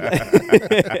genuinely.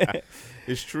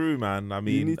 It's true, man. I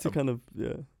mean, you need to kind of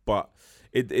but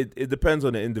it depends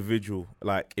on the individual.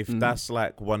 Like, if that's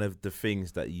like one of the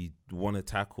things that you want to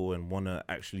tackle and want to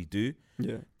actually do,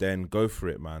 then go for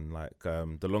it, man. Like,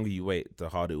 the longer you wait, the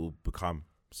harder it will become.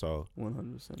 So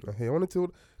 100%. Hey, I wanted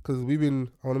to, because I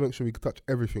want to make sure we touch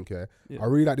everything here. I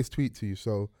really like this tweet to you.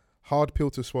 So, hard pill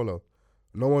to swallow.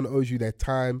 No one owes you their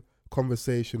time,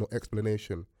 conversation, or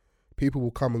explanation. People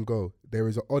will come and go. There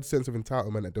is an odd sense of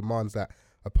entitlement that demands that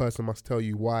a person must tell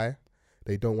you why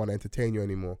they don't want to entertain you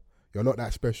anymore. You're not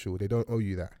that special. They don't owe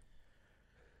you that.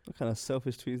 What kind of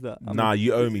selfish tweet is that?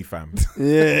 You owe me, fam.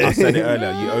 Yeah. I said it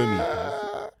earlier. You owe me.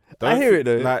 I hear it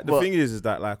though. Like, the thing is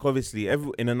that, like, obviously,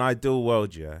 in an ideal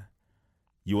world, you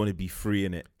want to be free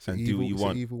in it and do what you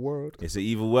want. It's an evil world. It's an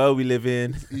evil world we live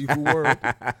in. It's an evil world.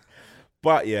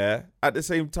 But at the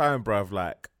same time, bruv,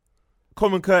 like,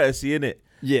 common courtesy, innit?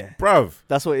 Yeah. Bruv.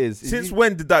 That's what it is. Since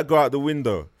when did that go out the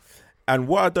window? And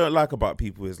what I don't like about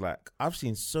people is, like, I've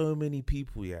seen so many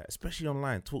people, especially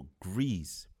online, talk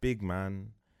grease, big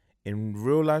man, in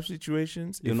real life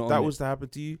situations, You're if not that on was to happen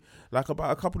to you, like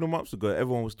about a couple of months ago,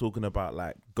 everyone was talking about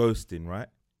like ghosting, right?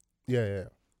 Yeah.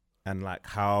 And like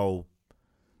how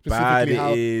bad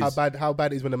it is. How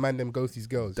bad it is when a man them ghosts these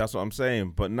girls. That's what I'm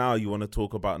saying. But now you want to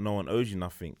talk about no one owes you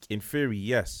nothing. In theory,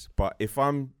 yes. But if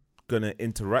I'm gonna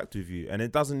interact with you, and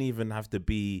it doesn't even have to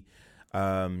be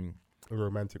a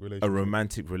romantic relationship. A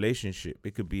romantic relationship.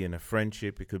 It could be in a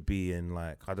friendship. It could be in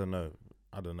like I don't know,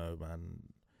 man.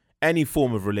 Any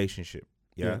form of relationship.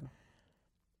 Yeah.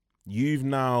 You've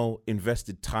now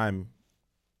invested time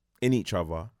in each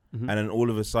other, and then all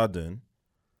of a sudden,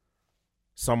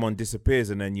 someone disappears,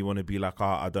 and then you want to be like,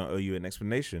 I don't owe you an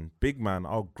explanation. Big man,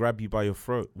 I'll grab you by your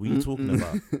throat. What are you talking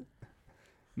about?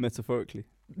 Metaphorically.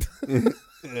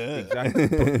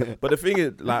 Exactly. But the thing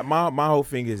is, like, my whole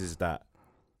thing is that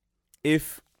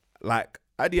if, like,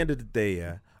 at the end of the day,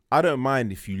 yeah, I don't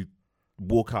mind if you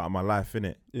walk out of my life,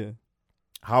 innit? Yeah.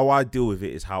 How I deal with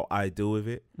it is how I deal with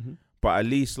it. But at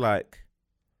least, like,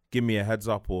 give me a heads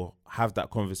up or have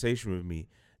that conversation with me.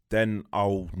 Then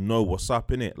I'll know what's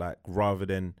up in it, like, rather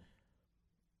than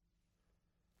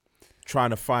trying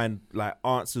to find like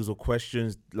answers or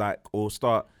questions, like, or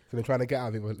start. So they're trying to get out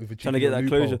of it with a trying to get that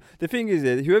closure. The thing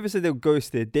is, whoever said they'll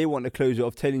ghost it, they want the closure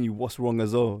of telling you what's wrong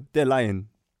as well. They're lying.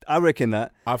 I reckon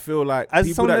that. I feel like as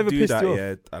people that do that,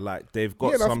 yeah, are like they've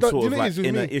got some sort of like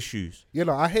inner issues. Yeah,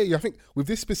 no, I hear you. I think with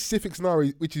this specific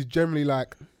scenario, which is generally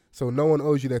like, so no one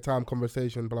owes you their time,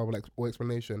 conversation, blah, blah, blah, or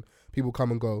explanation. People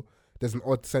come and go. There's an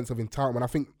odd sense of entitlement. I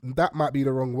think that might be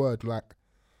the wrong word. Like,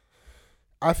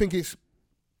 I think it's...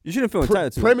 You shouldn't feel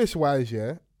entitled to it. Premise-wise,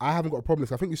 yeah, I haven't got a problem.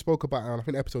 So I think we spoke about, and I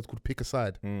think the episode's called Pick a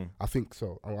Side. I think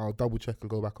so. I'll double check and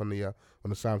go back on the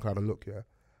SoundCloud and look, yeah.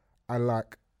 And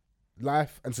like,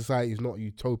 life and society is not a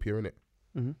utopia,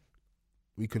 innit?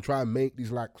 We can try and make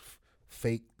these like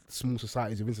fake small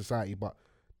societies within society, but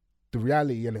the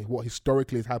reality and what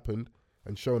historically has happened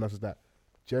and shown us is that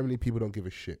generally people don't give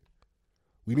a shit.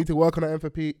 We need to work on our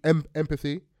empathy.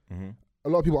 A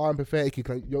lot of people are empathetic. You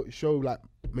can show like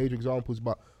major examples,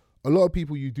 but a lot of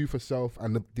people you do for self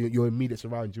and your immediate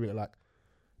around you, like,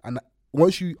 and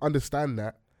once you understand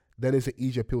that, then it's an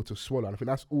easier pill to swallow. And I think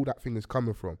that's all that thing is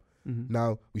coming from.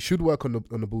 Now we should work on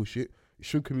the bullshit. You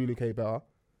should communicate better.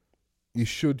 You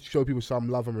should show people some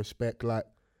love and respect. Like,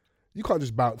 you can't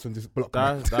just bounce and just block.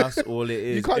 That's all it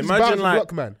is. You can't imagine just bounce and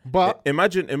block, man. But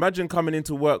imagine coming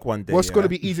into work one day. What's going to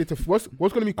be easy to what's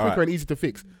going to be quicker and easy to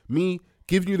fix? Me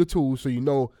giving you the tools so you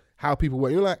know how people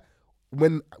work. You know, like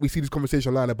when we see this conversation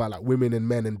online about like women and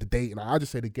men and the dating, I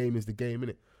just say the game is the game,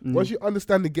 innit? Once you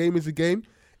understand the game is the game,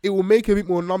 it will make you a bit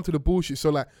more numb to the bullshit.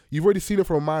 So like you've already seen it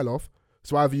from a mile off.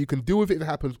 So either you can deal with it if it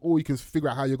happens, or you can figure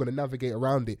out how you're going to navigate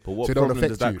around it. But what so problem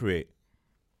does that create?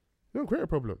 You don't create a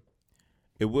problem.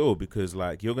 It will, because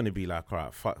like you're going to be like, all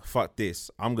right, fuck this.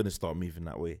 I'm going to start moving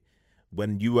that way.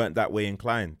 When you weren't that way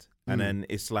inclined. And then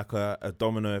it's like a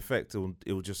domino effect.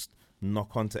 It will just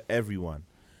knock onto everyone.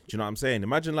 Do you know what I'm saying?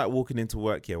 Imagine like walking into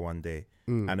work here one day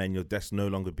and then your desk no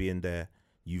longer being there.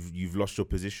 You've lost your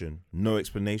position. No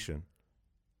explanation.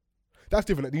 That's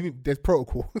different. There's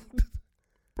protocol.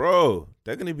 Bro,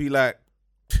 they're going to be like,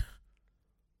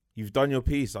 you've done your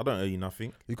piece. I don't owe you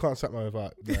nothing. You can't sack my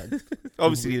without. Like,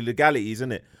 obviously, legalities,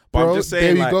 isn't it? But bro, I'm just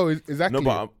saying, there you go. Exactly.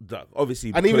 No, but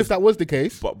obviously, and even if that was the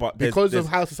case, but because of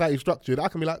how society is structured, I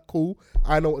can be like, cool.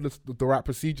 I know what the right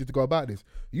procedure to go about this.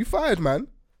 You fired, man,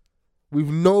 with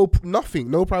nothing,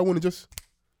 no prior warning, just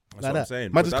that's like what that. I'm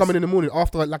saying. Man, just coming in the morning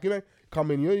after, like, you know, come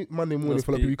in, Monday morning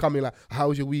full of people. You come in like, how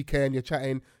was your weekend? You're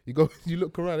chatting. You go, you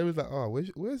look around. It was like, oh,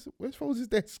 where's Foles'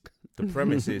 desk? The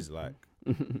premise is like,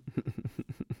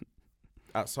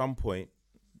 at some point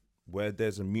where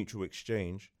there's a mutual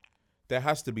exchange, there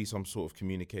has to be some sort of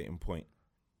communicating point.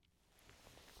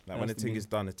 Like when the thing is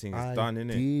done, the thing is done,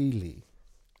 innit?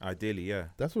 Ideally, yeah.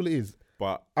 That's all it is.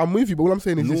 But I'm with you, but what I'm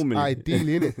saying is just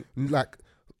ideally, innit? Like,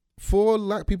 for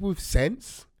like people with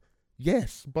sense,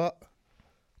 yes, but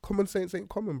common sense ain't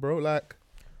common, bro. Like,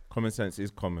 common sense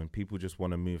is common. People just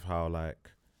want to move how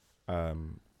like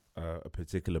a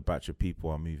particular batch of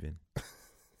people are moving.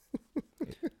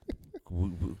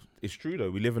 It's true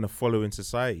though. We live in a following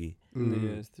society.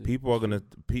 Yeah, people are gonna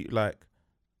like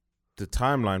the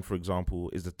timeline, for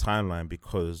example, is the timeline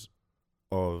because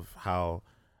of how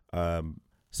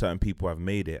certain people have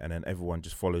made it, and then everyone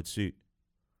just followed suit.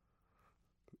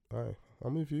 Aye,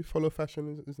 I'm with you. Follow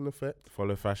fashion is in effect.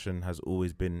 Follow fashion has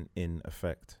always been in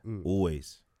effect.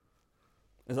 Always.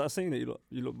 Is that saying that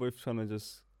you lot both trying to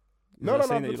just No.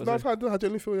 That's how I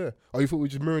generally feel. Yeah. Oh, you thought we were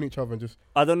just mirroring each other and just.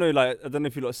 I don't know. Like, I don't know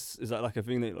if you lot is that like a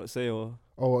thing that you lot say or.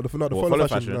 Oh, the follow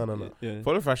fashion. No. Yeah.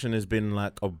 Follow fashion has been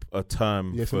like a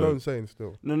term. Yeah, it's a known saying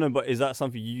still. No, but is that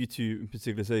something you two in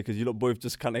particular say? Because you lot both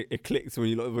just kind of it clicked when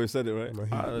you lot both said it, right?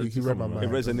 No, he read my mind. It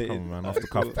resonated. Come on, man. Off the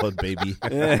cuff pod, baby.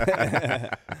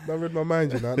 Yeah. I read my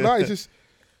mind, you know. No, it's just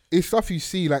it's stuff you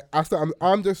see. Like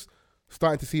I'm just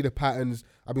starting to see the patterns.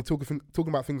 I've been talking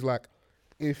about things like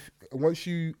if once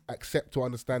you accept or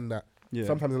understand that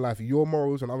sometimes in life your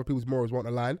morals and other people's morals won't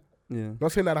align. Yeah.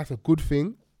 Not saying that that's a good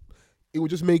thing. It will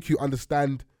just make you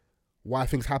understand why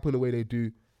things happen the way they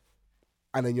do,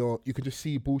 and then you can just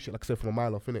see bullshit, like I said, from a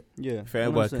mile off, innit? Yeah.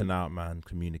 Fair working out, man.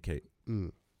 Communicate.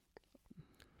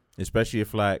 Especially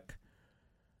if like,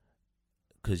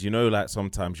 because you know, like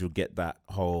sometimes you'll get that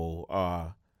whole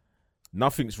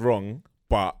nothing's wrong,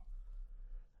 but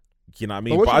you know what I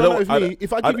mean. But I don't.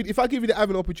 If I give you the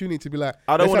avenue opportunity to be like,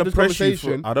 I don't want to press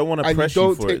you. I don't want to press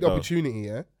you for it. And you don't take the opportunity,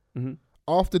 yeah. Mm-hmm.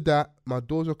 After that, my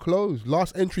doors are closed.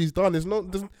 Last entry's done.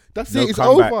 That's it. It's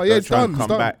over. Yeah, it's done. It's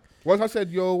done. Back. Once I said,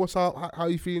 "Yo, what's up? How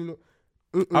you feeling?"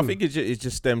 I think it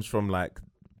just stems from like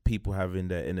people having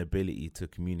their inability to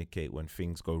communicate when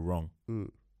things go wrong,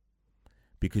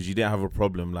 because you didn't have a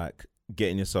problem like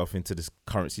getting yourself into this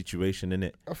current situation,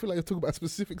 innit? I feel like you're talking about a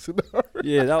specific scenario.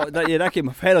 Yeah, that came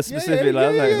hella specific.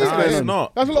 It's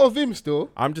not. That's a lot of him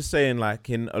still. I'm just saying, like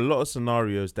in a lot of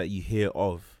scenarios that you hear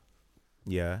of.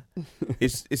 Yeah,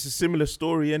 it's a similar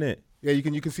story, innit? Yeah, you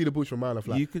can see the bush from a mile off.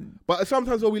 Like, but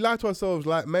sometimes when we lie to ourselves,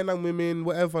 like men and women,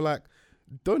 whatever, like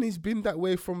Donny's been that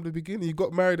way from the beginning. He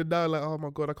got married and now like, oh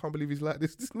my God, I can't believe he's like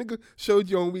this. This nigga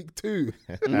showed you on week 2.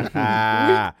 Week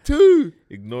 2.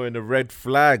 Ignoring the red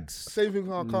flags. Same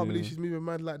thing, I can't believe she's moving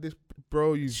mad like this.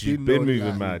 Bro, she's been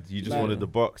moving mad. You just wanted the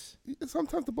box.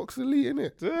 Sometimes the box is elite,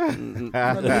 innit?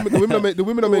 the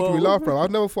women are making me laugh, bro. I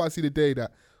never thought I'd see the day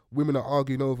that women are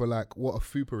arguing over like what a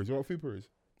fupa is. You know what a fupa is?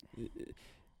 Is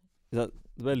that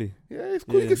the belly? Yeah, it's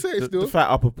cool. You can say it still. The fat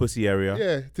upper pussy area.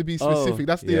 Yeah, to be specific.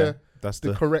 That's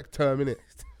the correct term, innit?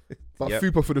 But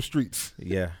fupa for the streets.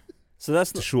 Yeah. So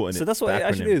that's shorten it. So that's what it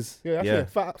actually is. Yeah,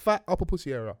 that's it. Fat upper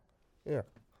pussy area. Yeah.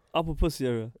 Upper pussy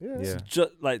area. Yeah. It's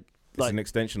just like an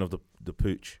extension of the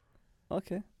pooch.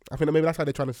 Okay. I think that maybe that's how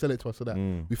they're trying to sell it to us, so that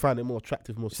we find it more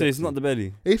attractive, more sexy. So it's not the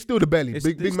belly? It's still the belly. It's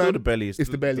big man. Still the belly. It's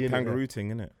the belly. The kangaroo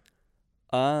thing, innit?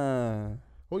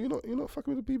 Well, you're not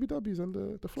fucking with the BBWs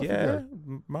and the fluffy guy?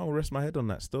 Man will rest my head on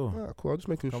that still. Ah, cool. I'm just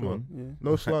making sure. Yeah.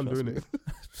 No slander, innit?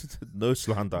 No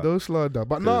slander. No slander.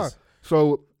 But nah.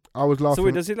 So I was laughing. So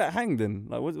wait, does he like hang then?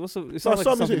 Like what's the? It sounds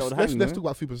like something that would hang. Let's talk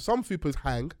about fupas. Some fupas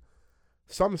hang.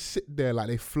 Some sit there like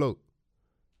they float.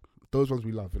 Those ones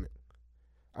we love, innit?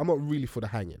 I'm not really for the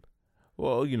hanging.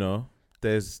 Well, you know,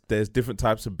 there's different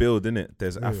types of build, innit?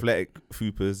 There's athletic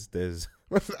fupas. There's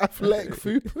athletic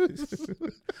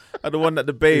fupas. And the one that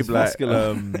the babe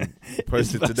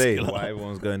posted today. Why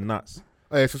everyone's going nuts.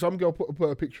 Oh, yeah, so some girl put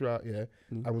a picture out, and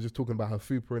was just talking about her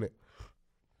fupa, innit?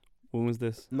 When was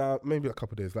this? Nah, maybe a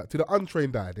couple of days. Like to the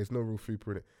untrained eye, there's no real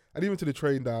fupa in it, and even to the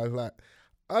trained eye, like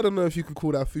I don't know if you can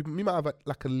call that fupa. You might have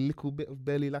like a little bit of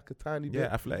belly, like a tiny bit.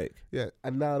 Yeah, athletic. Yeah,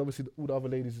 and now obviously all the other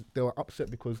ladies, they were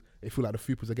upset because they feel like the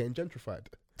fupas are getting gentrified.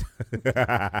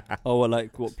 Oh, well,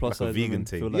 like what plus like a vegan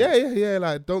thing? Like yeah.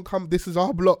 Like don't come. This is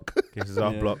our block. This is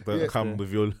our block. Don't come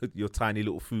with your tiny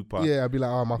little fupa. Yeah, I'd be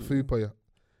like, oh my fupa.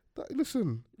 Yeah.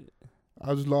 Listen, I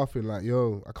was just laughing like,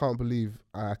 yo, I can't believe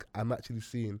I'm actually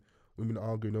seeing women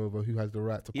arguing over who has the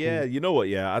right to. Yeah, you know what?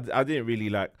 Yeah, I didn't really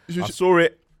like. I saw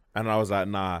it. And I was like,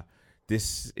 nah,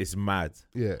 this is mad.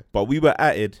 Yeah. But we were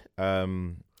added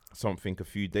something a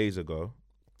few days ago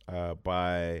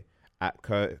by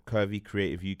Curvy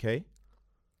Creative UK.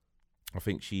 I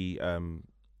think she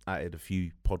added a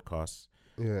few podcasts.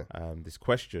 Yeah. This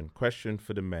question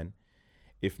for the men.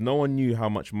 If no one knew how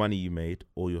much money you made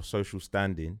or your social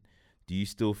standing, do you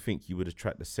still think you would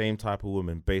attract the same type of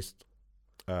woman based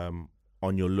on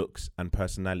your looks and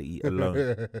personality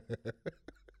alone?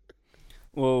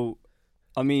 Well,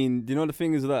 I mean, you know the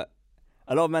thing is that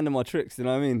a lot of men are tricks, you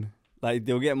know what I mean? Like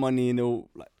they'll get money and they'll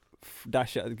like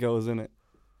dash at the girls, innit?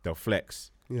 They'll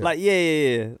flex. Yeah. Like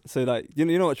yeah. So like you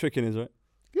know what tricking is, right?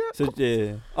 Yeah. So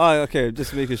yeah. Oh, okay,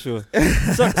 just making sure.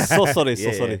 so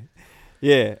sorry.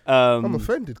 Yeah. I'm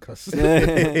offended, cuz.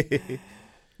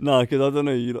 No, because I don't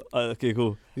know. You. Okay,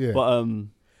 cool. Yeah. But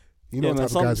you know, man,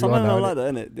 some men are like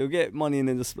that, innit? They'll get money and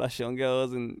then just splash it on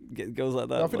girls and get girls like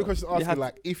that. No, I think the question is asking,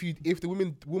 like, if the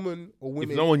woman or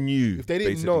women, if no one knew, if they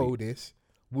didn't know this,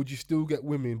 would you still get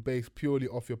women based purely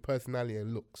off your personality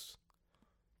and looks?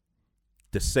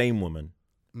 The same woman.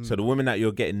 So the women that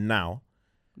you're getting now,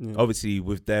 obviously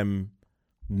with them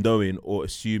knowing or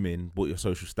assuming what your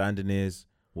social standing is,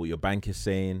 what your bank is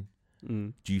saying.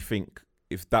 Do you think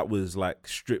if that was like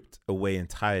stripped away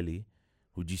entirely,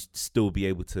 would you still be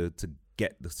able to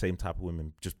get the same type of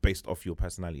women just based off your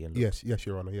personality? And yes,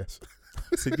 Your Honor, yes.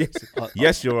 So yes,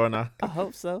 yes, Your Honor. I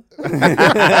hope so.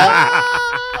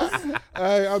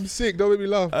 I'm sick. Don't make me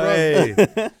laugh, bro.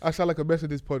 Hey. I sound like a mess of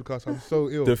this podcast. I'm so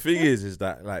ill. The thing is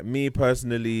that like me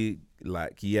personally,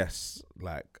 like yes,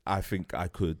 like I think I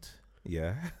could.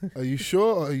 Yeah. Are you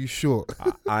sure or are you short?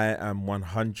 I am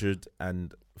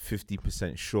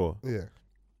 150% sure. Yeah.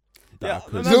 Yeah, I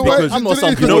could. man, because- Because I'm not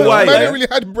some you know people why, Man yeah? ain't really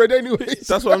had bread anyways.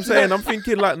 that's what I'm saying. I'm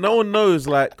thinking like no one knows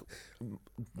like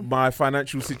my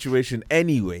financial situation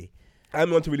anyway, I'm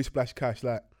want to really splash cash.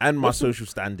 Like, and my What's the- social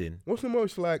standing. what's the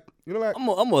most like? You know, like. I'm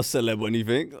more celeb or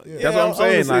anything. Yeah. That's what I'm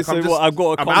saying. Like, I'm just- I've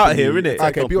got a I'm out here, company, innit?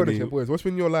 tech Okay, be honest, company. here, boys. What's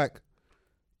been your like?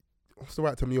 What's the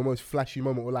right time? Your most flashy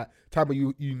moment, or like time where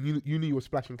you knew you were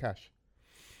splashing cash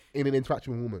in an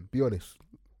interaction with a woman? Be honest.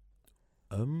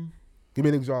 Give me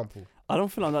an example. I don't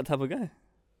feel I'm that type of guy.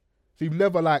 So you've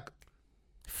never like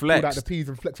pulled out Flex. the peas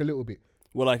and flex a little bit.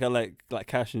 Well, like I like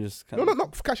cash and just kind No, of.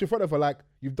 not cash in front of her. Like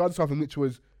you've done something which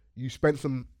was you spent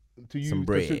some to use Some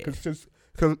bread.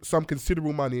 some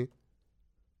considerable money.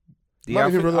 Yeah,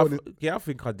 Might even relate I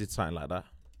think I did something like that.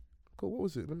 Cool, what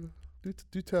was it?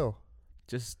 Do tell.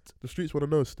 Just The streets want to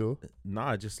know still.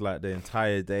 just like the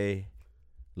entire day,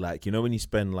 like you know when you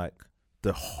spend like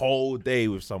the whole day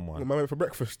with someone, My man went for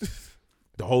breakfast.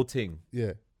 the whole thing.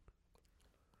 Yeah.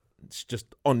 It's just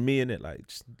on me, innit? Like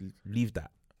just leave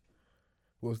that.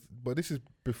 But this is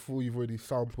before you've already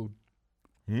sampled.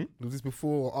 Hmm? Was this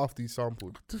before or after you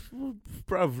sampled?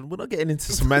 Bruv, we're not getting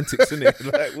into semantics, innit?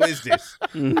 Like, what is this?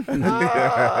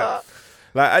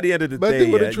 Like, at the end of the Man, day,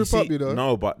 didn't wanna you trip see, up, you know?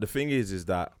 no, but the thing is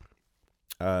that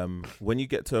when you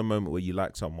get to a moment where you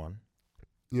like someone,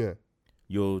 Yeah.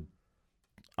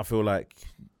 I feel like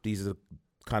these are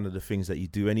kind of the things that you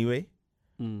do anyway,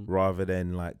 rather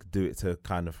than like do it to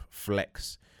kind of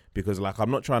flex. Because like, I'm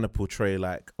not trying to portray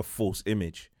like a false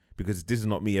image, because this is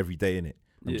not me every day, innit?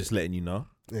 I'm just letting you know.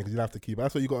 Yeah, because you have to keep.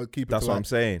 That's what you got to keep. That's to, what like, I'm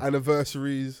saying.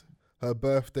 Anniversaries, her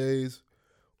birthdays,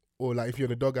 or like if you're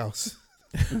in a doghouse.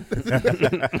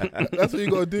 That's what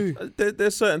you got to do.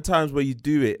 There's certain times where you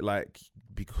do it like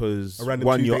because A random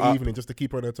one, Tuesday you're up, evening just to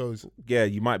keep her on her toes. yeah,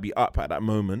 you might be up at that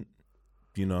moment,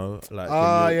 you know, like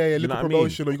Yeah, you little know what I mean?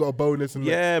 promotion or you got a bonus and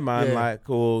Yeah, man, Yeah. like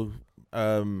or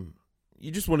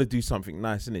you just want to do something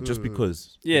nice, innit? Just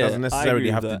because Yeah, it doesn't I necessarily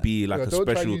agree have with to that. be like Yeah, a don't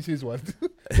try and special. use his one.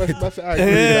 that's I agree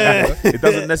with that, It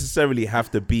doesn't necessarily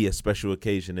have to be a special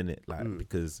occasion, innit? Like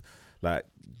because like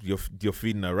you're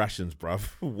feeding her rations, bruv,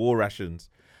 war rations.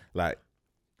 Like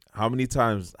how many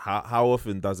times, how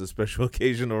often does a special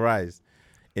occasion arise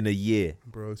in a year?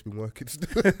 bro. It's been working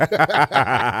still.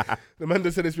 The man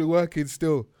that said it's been working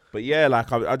still. But yeah,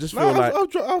 like I just feel like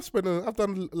I've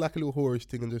done like a little whorish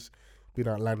thing and just been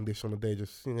outlandish on the day.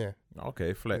 Just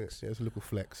okay, flex. Yeah, it's a little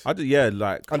flex. I do, yeah,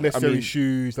 like Unnecessary I mean,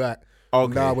 shoes. Like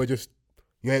okay, now we're just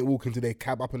you ain't walking today.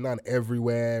 Cab up and down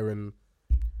everywhere and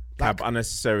cab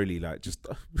unnecessarily, like just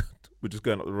we're just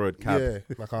going up the road, cab, yeah,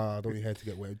 like I don't need hair to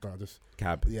get wet. No, just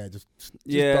cab. yeah, just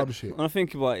Yeah, dumb shit. when I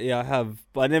think about it, yeah, I have,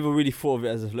 but I never really thought of it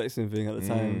as a flexing thing at the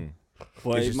time.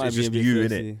 But It's it just- might it's be just a bit you,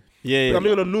 flexy. innit? Yeah, But I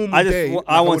mean, on a normal I just day, like,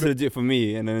 I wanted would've- to do it for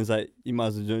me, and then it's like you might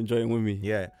as well enjoy it with me.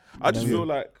 Yeah, I just Yeah. feel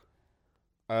like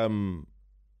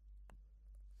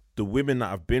the women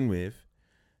that I've been with,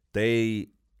 they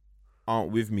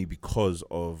aren't with me because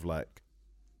of like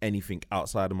anything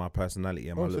outside of my personality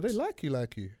and my Oh, so looks. they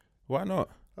like you. Why not?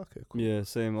 Okay, cool. Yeah,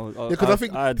 same. Yeah, because I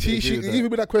think I'd she agree with that.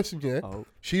 even with that question, yeah, Oh.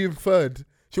 she inferred,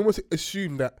 she almost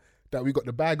assumed that we got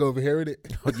the bag over here, innit?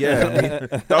 Yeah, I mean,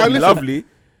 that would be listen, lovely.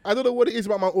 I don't know what it is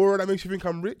about my aura that makes you think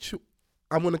I'm rich.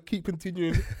 I'm gonna keep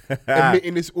continuing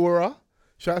emitting this aura.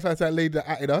 Shout out to that lady that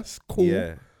atted us. Cool.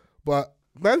 Yeah, But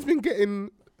man's been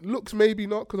getting looks, maybe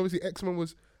not, because obviously X-Men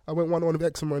I went 1-1 with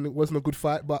X-Men and it wasn't a good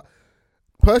fight. But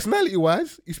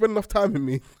personality-wise, you spend enough time with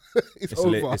me, it's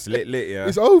over. It's lit, yeah.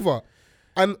 It's over.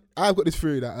 And I've got this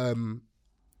theory that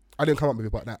I didn't come up with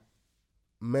it, but that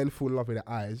men fall in love with their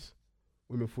eyes,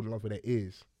 women fall in love with their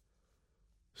ears.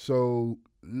 So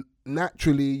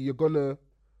naturally,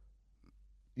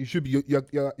 you should be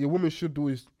your woman should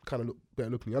always kind of look better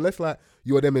looking. Unless like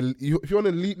if you're an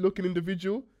elite looking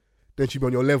individual, then she'll be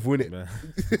on your level, innit? Man.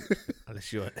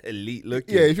 Unless you're elite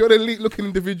looking. Yeah, if you're an elite looking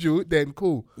individual, then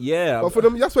cool. Yeah, But for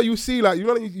them, that's why you see like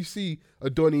you see a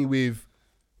Donny with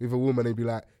a woman and be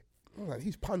like, oh, like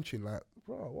he's punching like,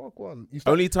 bro, what on?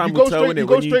 only time you will go tell, straight, innit, you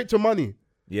go when you- straight to money.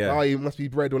 yeah. Oh, he must be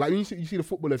bred. Or like you see the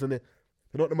footballers and they're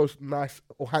not the most nice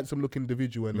or handsome looking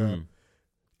individual, and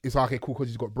it's like, okay, cool, because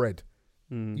he's got bread.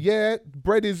 Yeah,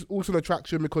 bread is also an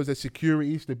attraction because there's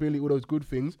security, stability, all those good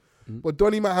things. But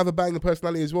Donny might have a banging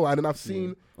personality as well. And then I've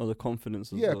seen... Or the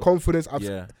confidence as well. Confidence.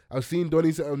 I've seen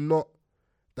Donnies that are not...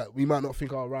 That we might not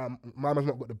think, oh, right, my man's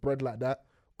not got the bread like that.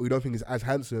 Or you don't think he's as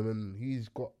handsome and he's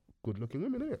got good-looking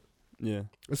women, innit? Yeah.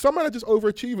 And some men are just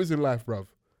overachievers in life, bruv.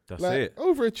 That's like, it.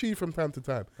 Overachieve from time to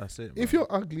time. That's it, If you're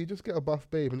ugly, just get a buff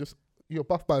babe and just... You're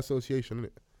buff by association,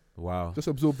 innit? Wow. Just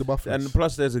absorb the buffness. And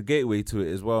plus there's a gateway to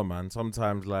it as well, man.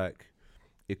 Sometimes, like,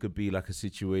 it could be like a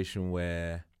situation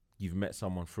where you've met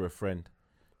someone through a friend.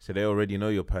 So they already know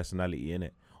your personality,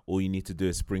 innit? All you need to do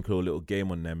is sprinkle a little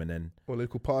game on them and then... Or a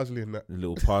little parsley in that. A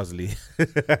little parsley.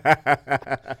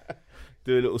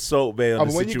 Do a little salt bay on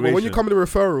the situation. When you come with a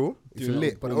referral, it's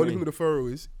lit. But the only thing with the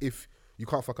referral is if you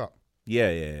can't fuck up.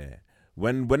 Yeah.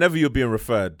 Whenever you're being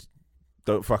referred,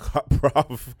 don't fuck up,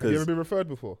 bruv. Have you ever been referred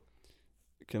before?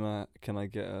 Can I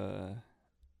get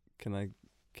can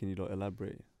you not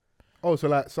elaborate? Oh, so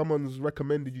like someone's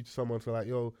recommended you to someone, so like,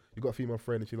 yo, you got a female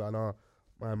friend and she's like, nah,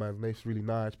 my man's name's really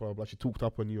nice, blah, blah, blah. She talked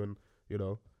up on you and, you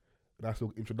know, that's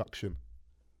an introduction.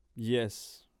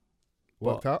 Yes.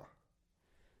 Worked out?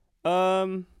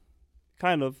 Kind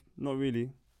of, not really.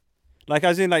 Like,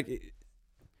 as in, like,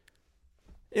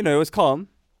 you know, it was calm.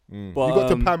 But you got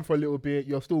to Pam for a little bit.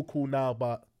 You're still cool now,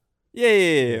 but... Yeah,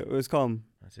 it was calm.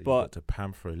 You got to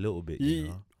Pam for a little bit, you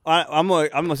know? I'm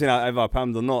not saying I ever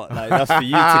Pammed or not. Like, that's for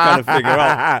you to kind of figure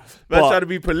out. But trying to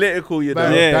be political, you know.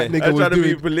 Man, that nigga was trying to be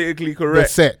doing politically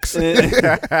correct. The sex.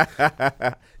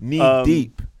 Knee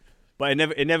deep. But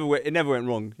it never went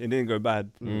wrong. It didn't go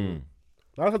bad.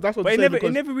 That's what but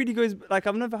it never really goes. Like,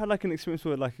 I've never had like an experience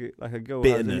where like a girl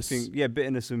bitterness. has anything. Yeah,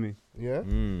 bitterness with me. Yeah.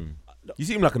 You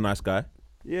seem like a nice guy.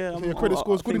 Yeah. So your credit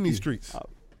score's good in these streets.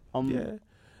 Yeah,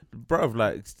 bruv,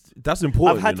 like that's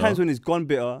important. I've had times when it's gone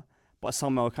bitter, but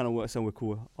somehow it kind of works and we're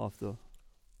cool after.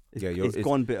 It's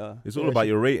gone bitter. It's all about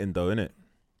your rating, though, innit?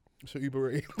 What's your Uber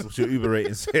rating? What's your Uber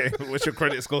rating saying? What's your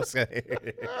credit score saying?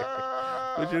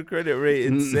 What's your credit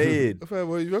rating saying?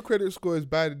 Well, your credit score is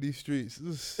bad in these streets.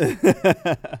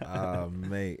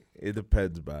 Mate, it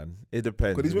depends, man. It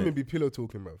depends. Because these women be pillow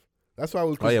talking, bruv. That's why I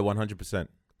was. Oh yeah, 100%.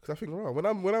 Because I think, wow,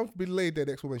 when I've been laid there,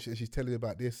 the next woman, she's telling me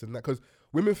about this and that. Because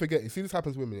women forget. You see, this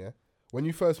happens to women, yeah. When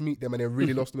you first meet them and they're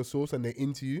really lost in the sauce and they're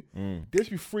into you, they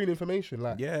just be freeing information.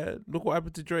 Like, yeah, look what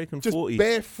happened to Drake and just 40.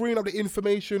 Bare freeing up the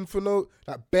information for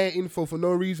bare info for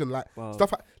no reason. Like,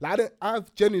 stuff like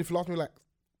I've genuinely for the last maybe like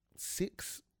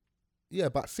 6-7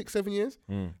 years,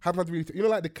 haven't had to really, you know,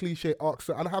 like the cliche arcs.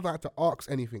 I haven't had to arcs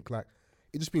anything. Like,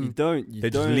 it just been. They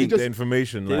just leak the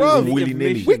information, like,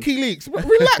 willy-nilly. WikiLeaks.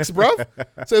 Relax, bruv.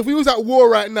 So if we was at war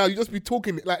right now, you'd just be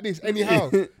talking like this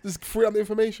anyhow. Just free up the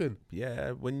information.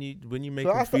 Yeah, when you make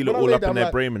them feel it all up in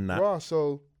their brain and that. Bruh,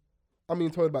 so I'm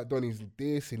being told about Donny's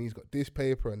this and he's got this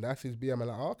paper and that's his BM. I'm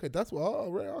like, okay, that's what.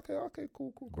 Oh, right, okay,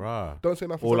 cool. Bruh. Don't say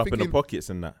nothing. All up in the pockets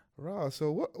and that. Bruh,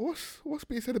 so what's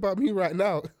being said about me right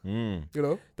now? You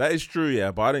know? That is true,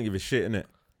 yeah, but I don't give a shit, innit?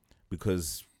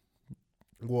 Because...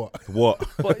 What?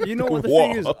 But you know what the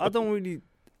thing is? I don't really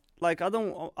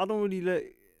let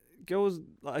girls.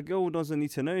 Like, a girl doesn't need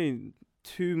to know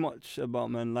too much about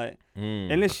men. Like,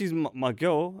 unless she's my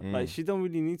girl, like, she don't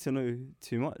really need to know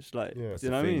too much. Like, do you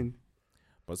know what I mean?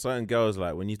 But certain girls,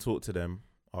 like, when you talk to them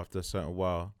after a certain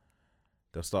while,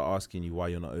 they'll start asking you why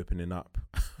you're not opening up.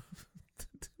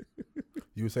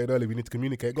 You were saying earlier we need to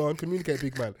communicate. Go on, communicate,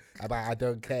 big man. I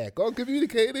don't care. Go on,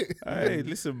 communicate it. Hey,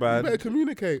 listen, man. You better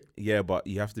communicate. Yeah, but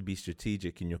you have to be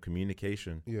strategic in your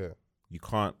communication. Yeah. You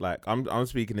can't, like, I'm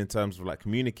speaking in terms of, like,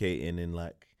 communicating in,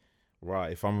 like,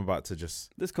 right, if I'm about to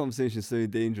just... This conversation is so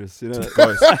dangerous, you know?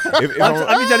 Guys, I've been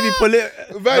trying to be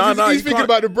political. He's speaking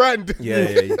about the brand.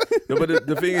 Yeah. No, but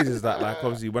the thing is that, like,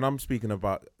 obviously, when I'm speaking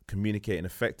about communicating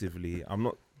effectively, I'm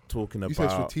not talking about... You said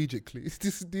strategically.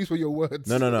 These were your words.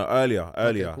 No. Earlier.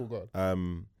 Okay, cool, go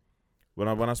on.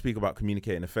 When I speak about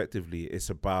communicating effectively, it's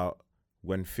about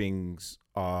when things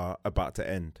are about to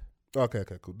end. Okay,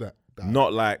 cool. That.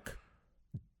 Not like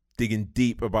digging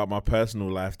deep about my personal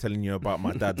life, telling you about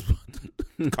my dad's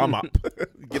come up.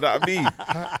 You know what I mean?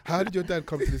 How did your dad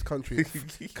come to this country?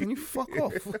 Can you fuck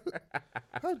off?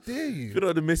 How dare you? If you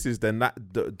know the missus, then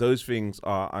those things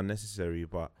are unnecessary.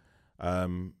 But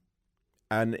and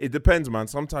it depends, man.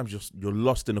 Sometimes you're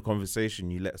lost in a conversation.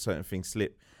 You let certain things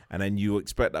slip, and then you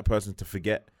expect that person to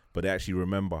forget, but they actually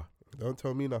remember. Don't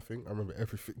tell me nothing. I remember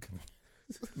everything.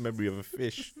 Memory of a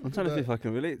fish. I'm trying to see if I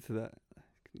can relate to that.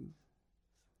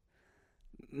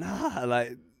 Nah,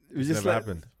 like it was just never like,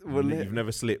 happened. Well, You've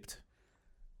never slipped.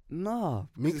 Nah,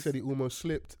 Meek said he almost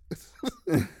slipped.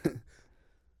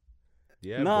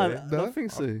 Yeah, nah, boy. I don't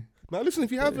think so. Now listen,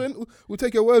 if you haven't, we'll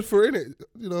take your word for it, innit?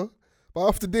 You know. But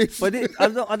after this, But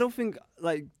I don't think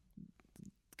like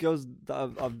girls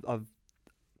that I've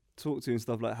talked to and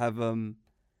stuff like have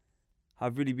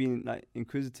really been like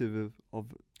inquisitive of.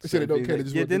 They say they don't things. care. Like,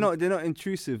 They just yeah, want they're not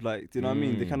intrusive. Like, do you know what I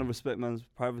mean? They kind of respect man's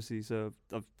privacy. So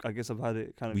I guess I've had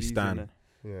it kind of. We easy stand. in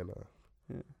there. Yeah, no.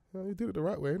 Yeah. No, you did it the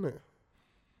right way, innit?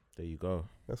 There you go.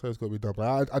 That's how it's got to be done.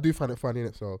 But I do find it funny,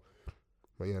 innit? So,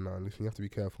 but yeah, no, listen, you have to be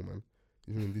careful, man.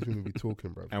 These women be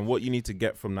talking, bro. And what you need to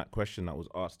get from that question that was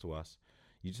asked to us,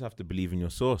 you just have to believe in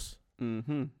your source.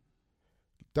 Mm-hmm.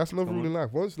 That's another rule in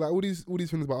life. Once, like, all these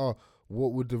things about,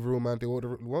 what would the real man do?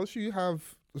 Once you have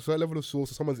a certain level of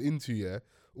source, someone's into you,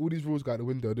 all these rules go out the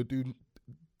window.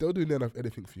 They'll do enough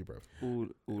anything for you, bro.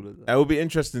 All of that. It will be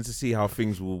interesting to see how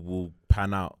things will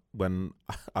pan out when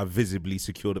I visibly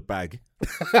secure the bag.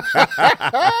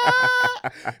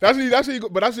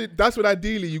 That's what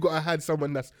ideally you gotta have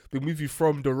someone that's been with you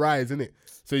from the rise, isn't it?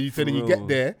 So you get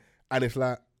there and it's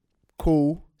like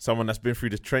cool. Someone that's been through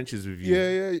the trenches with you.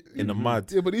 Yeah. In the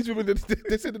mud. Yeah, but these women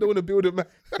they said they don't want to build it, man.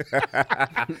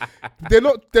 They're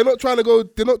not trying to go.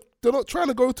 They're not trying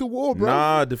to go to war, bro.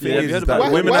 Nah, the thing Yeah, is have you that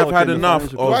heard women about have had the enough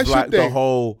financial Why of should like they? the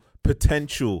whole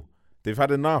potential. They've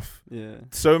had enough. Yeah.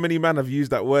 So many men have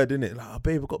used that word, innit? Like, oh,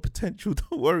 babe, I've got potential.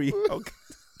 Don't worry. Okay.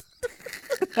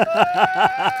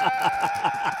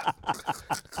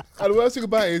 And the worst thing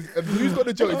about it is, who's got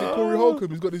the joke? Is it Corey Holcomb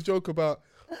who's got this joke about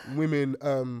women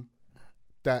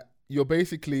that you're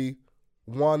basically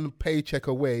one paycheck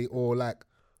away, or like,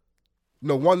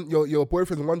 no, your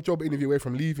boyfriend's one job interview away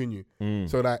from leaving you.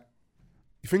 So that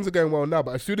things are going well now,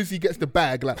 but as soon as he gets the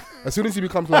bag, like as soon as he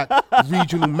becomes like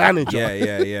regional manager,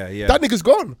 Yeah. that nigga's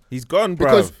gone. He's gone, bro.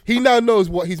 Because he now knows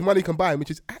what his money can buy him,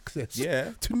 which is access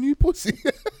to new pussy.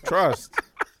 Trust.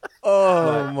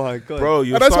 Oh my god, Bro,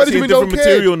 you And that's why start these seeing women different don't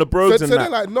care. material on the broads So and they're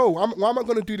that. like, no, why am I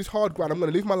going to do this hard grind? I'm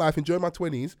going to live my life, enjoy my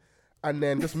 20s, and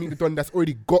then just meet the don that's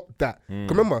already got that. 'Cause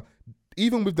remember,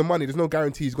 even with the money, there's no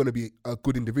guarantee he's going to be a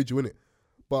good individual, innit?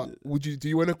 But do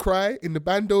you want to cry in the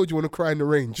bando, or do you want to cry in the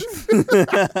range?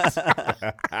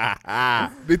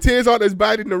 The tears aren't as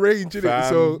bad in the range, innit?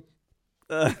 So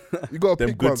you got to Them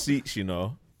pick good one. seats, you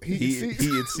know. Heated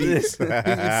Heated seats.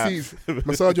 Heated seats.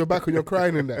 Massage your back when you're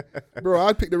crying in that. Bro,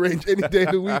 I'd pick the range any day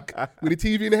of the week with a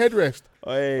TV and a headrest.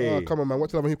 Hey. Oh, come on, man.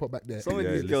 Watch the hip hop back there. Some of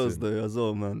Yeah, these girls listen. though as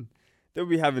well, man. They'll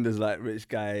be having this like rich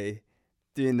guy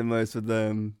doing the most for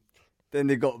them. Then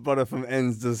they got brother from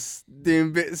ends just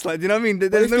doing bits like, do you know what I mean?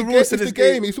 But There's it's no the rules to it's this the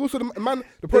game. game. It's also the man.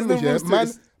 The problem There's is, no yeah,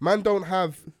 rules to this. man don't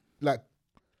have like,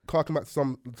 harking back to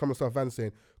some of the stuff Van's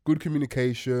saying, good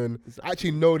communication,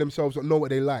 actually know themselves, know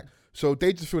what they like. So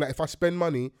they just feel like if I spend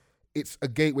money, it's a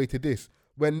gateway to this.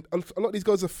 When a lot of these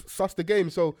girls have sussed the game,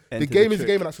 so Enter the game the is a trick.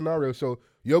 game in that scenario. So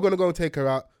you're gonna go and take her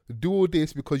out, do all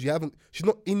this because she's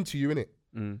not into you,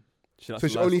 innit? So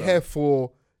she's only here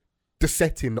for the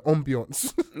setting, the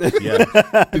ambience, Yeah.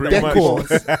 the Pretty much. decor.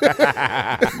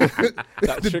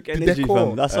 That trick energy, decor.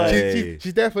 fam. That's why. Hey.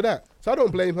 She's there for that. So I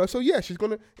don't blame her. So yeah, she's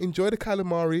gonna enjoy the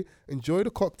calamari, enjoy the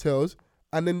cocktails,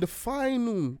 and then the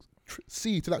final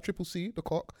C to that triple C, the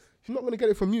cock. She's not gonna get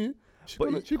it from you.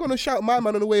 She's gonna shout my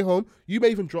man on the way home. You may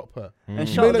even drop her. And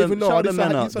You shout may not them, even know. shout This them is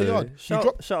man how- out this is how you are. there. You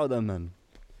drop- Shout them man.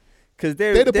 Because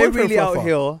They're they're the boyfriend really out fluffer.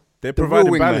 here. They're The real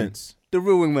providing wingman. balance. The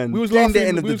real wingman. We was doing laughing. the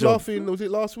end of We the was job. laughing. Was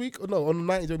it last week or no? On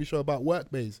the 90s every show about work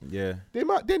bays. Yeah.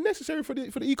 They're necessary for the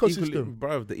ecosystem.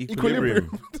 Bro, the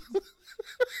equilibrium.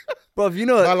 Bro, you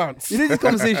know, Balance. you know these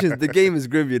conversations. The game is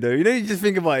grim, you know. You know, you just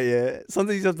think about it. Yeah,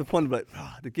 sometimes you have to ponder like,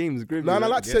 the game is grim. No, you and I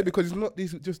know? like to say it because it's not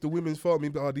just the women's fault. I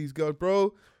mean, these girls,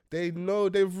 bro. They know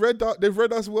they've read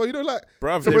us well. You know, like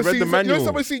Bruv, someone they read the sees- manual. You know,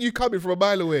 someone seen you coming from a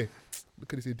mile away.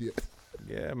 Look at this idiot.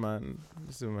 Yeah, man.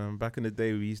 Listen, man. Back in the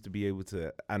day, we used to be able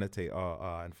to annotate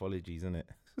our anthologies, innit?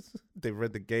 They've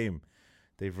read the game.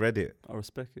 They've read it. I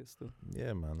respect it still.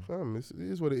 Yeah, man. Fam, it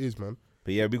is what it is, man.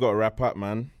 But yeah, we got to wrap up,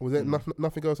 man. Was there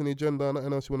nothing else on the agenda?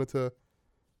 Nothing else you wanted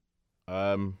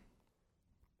to?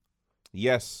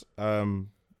 Yes.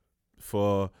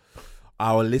 For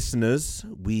our listeners,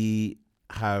 we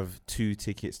have 2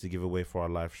 tickets to give away for our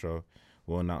live show.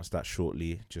 We'll announce that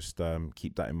shortly. Just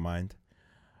keep that in mind.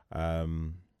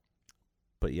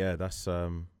 But yeah, that's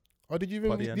Oh, did you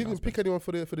But the even announcement. pick anyone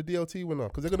for the DLT winner?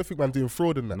 Because they're gonna think I'm doing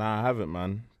fraud in that. Nah, I haven't,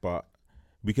 man. But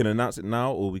we can announce it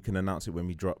now, or we can announce it when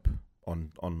we drop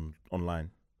online,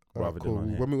 Alright, rather cool.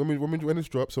 than on here. When it's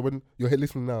dropped, so when you're here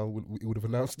listening now, we would have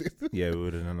announced it. Yeah, we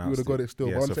would have announced. We would have got it still.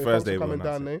 Yeah, But I'm so saying thanks Thursday for we'll coming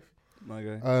down, announce Nate. My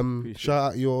guy. Appreciate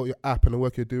Shout out your app and the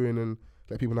work you're doing, and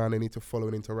let people know they need to follow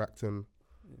and interact. And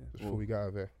Yeah. before we get out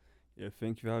of here, Yeah,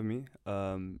 thank you for having me.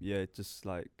 Yeah, just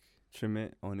like trim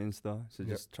it on Insta. So Yep.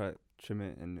 just trim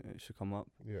it and it should come up.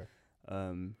 yeah.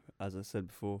 As I said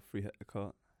before, free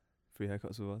haircut. free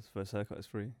haircuts with us. First haircut is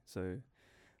free, so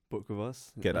book with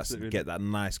us. Get that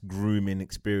nice grooming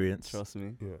experience. Trust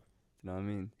me. Yeah. You know what I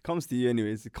mean? It comes to you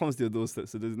anyways. It comes to your doorstep,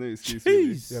 so there's no excuse.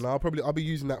 Jeez. Yeah, I'll be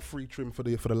using that free trim for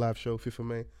the live show 5th of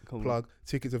May. Plug.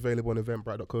 Tickets available on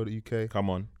eventbrite.co.uk. Come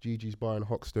on. Gigi's Bar in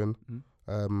Hoxton.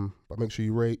 Mm-hmm. But make sure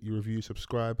you rate, you review,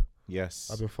 subscribe.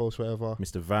 Yes. I've been false forever.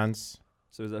 Mr. Vance.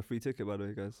 So is that a free ticket, by the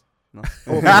way, guys? No.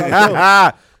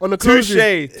 On the touche.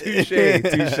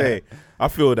 I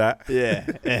feel that.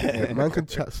 Yeah. Man can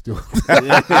chat still.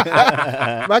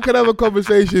 Man can have a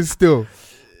conversation still.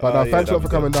 But thanks a lot for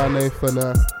coming down, Nathan.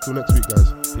 Till next week,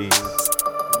 guys. Peace.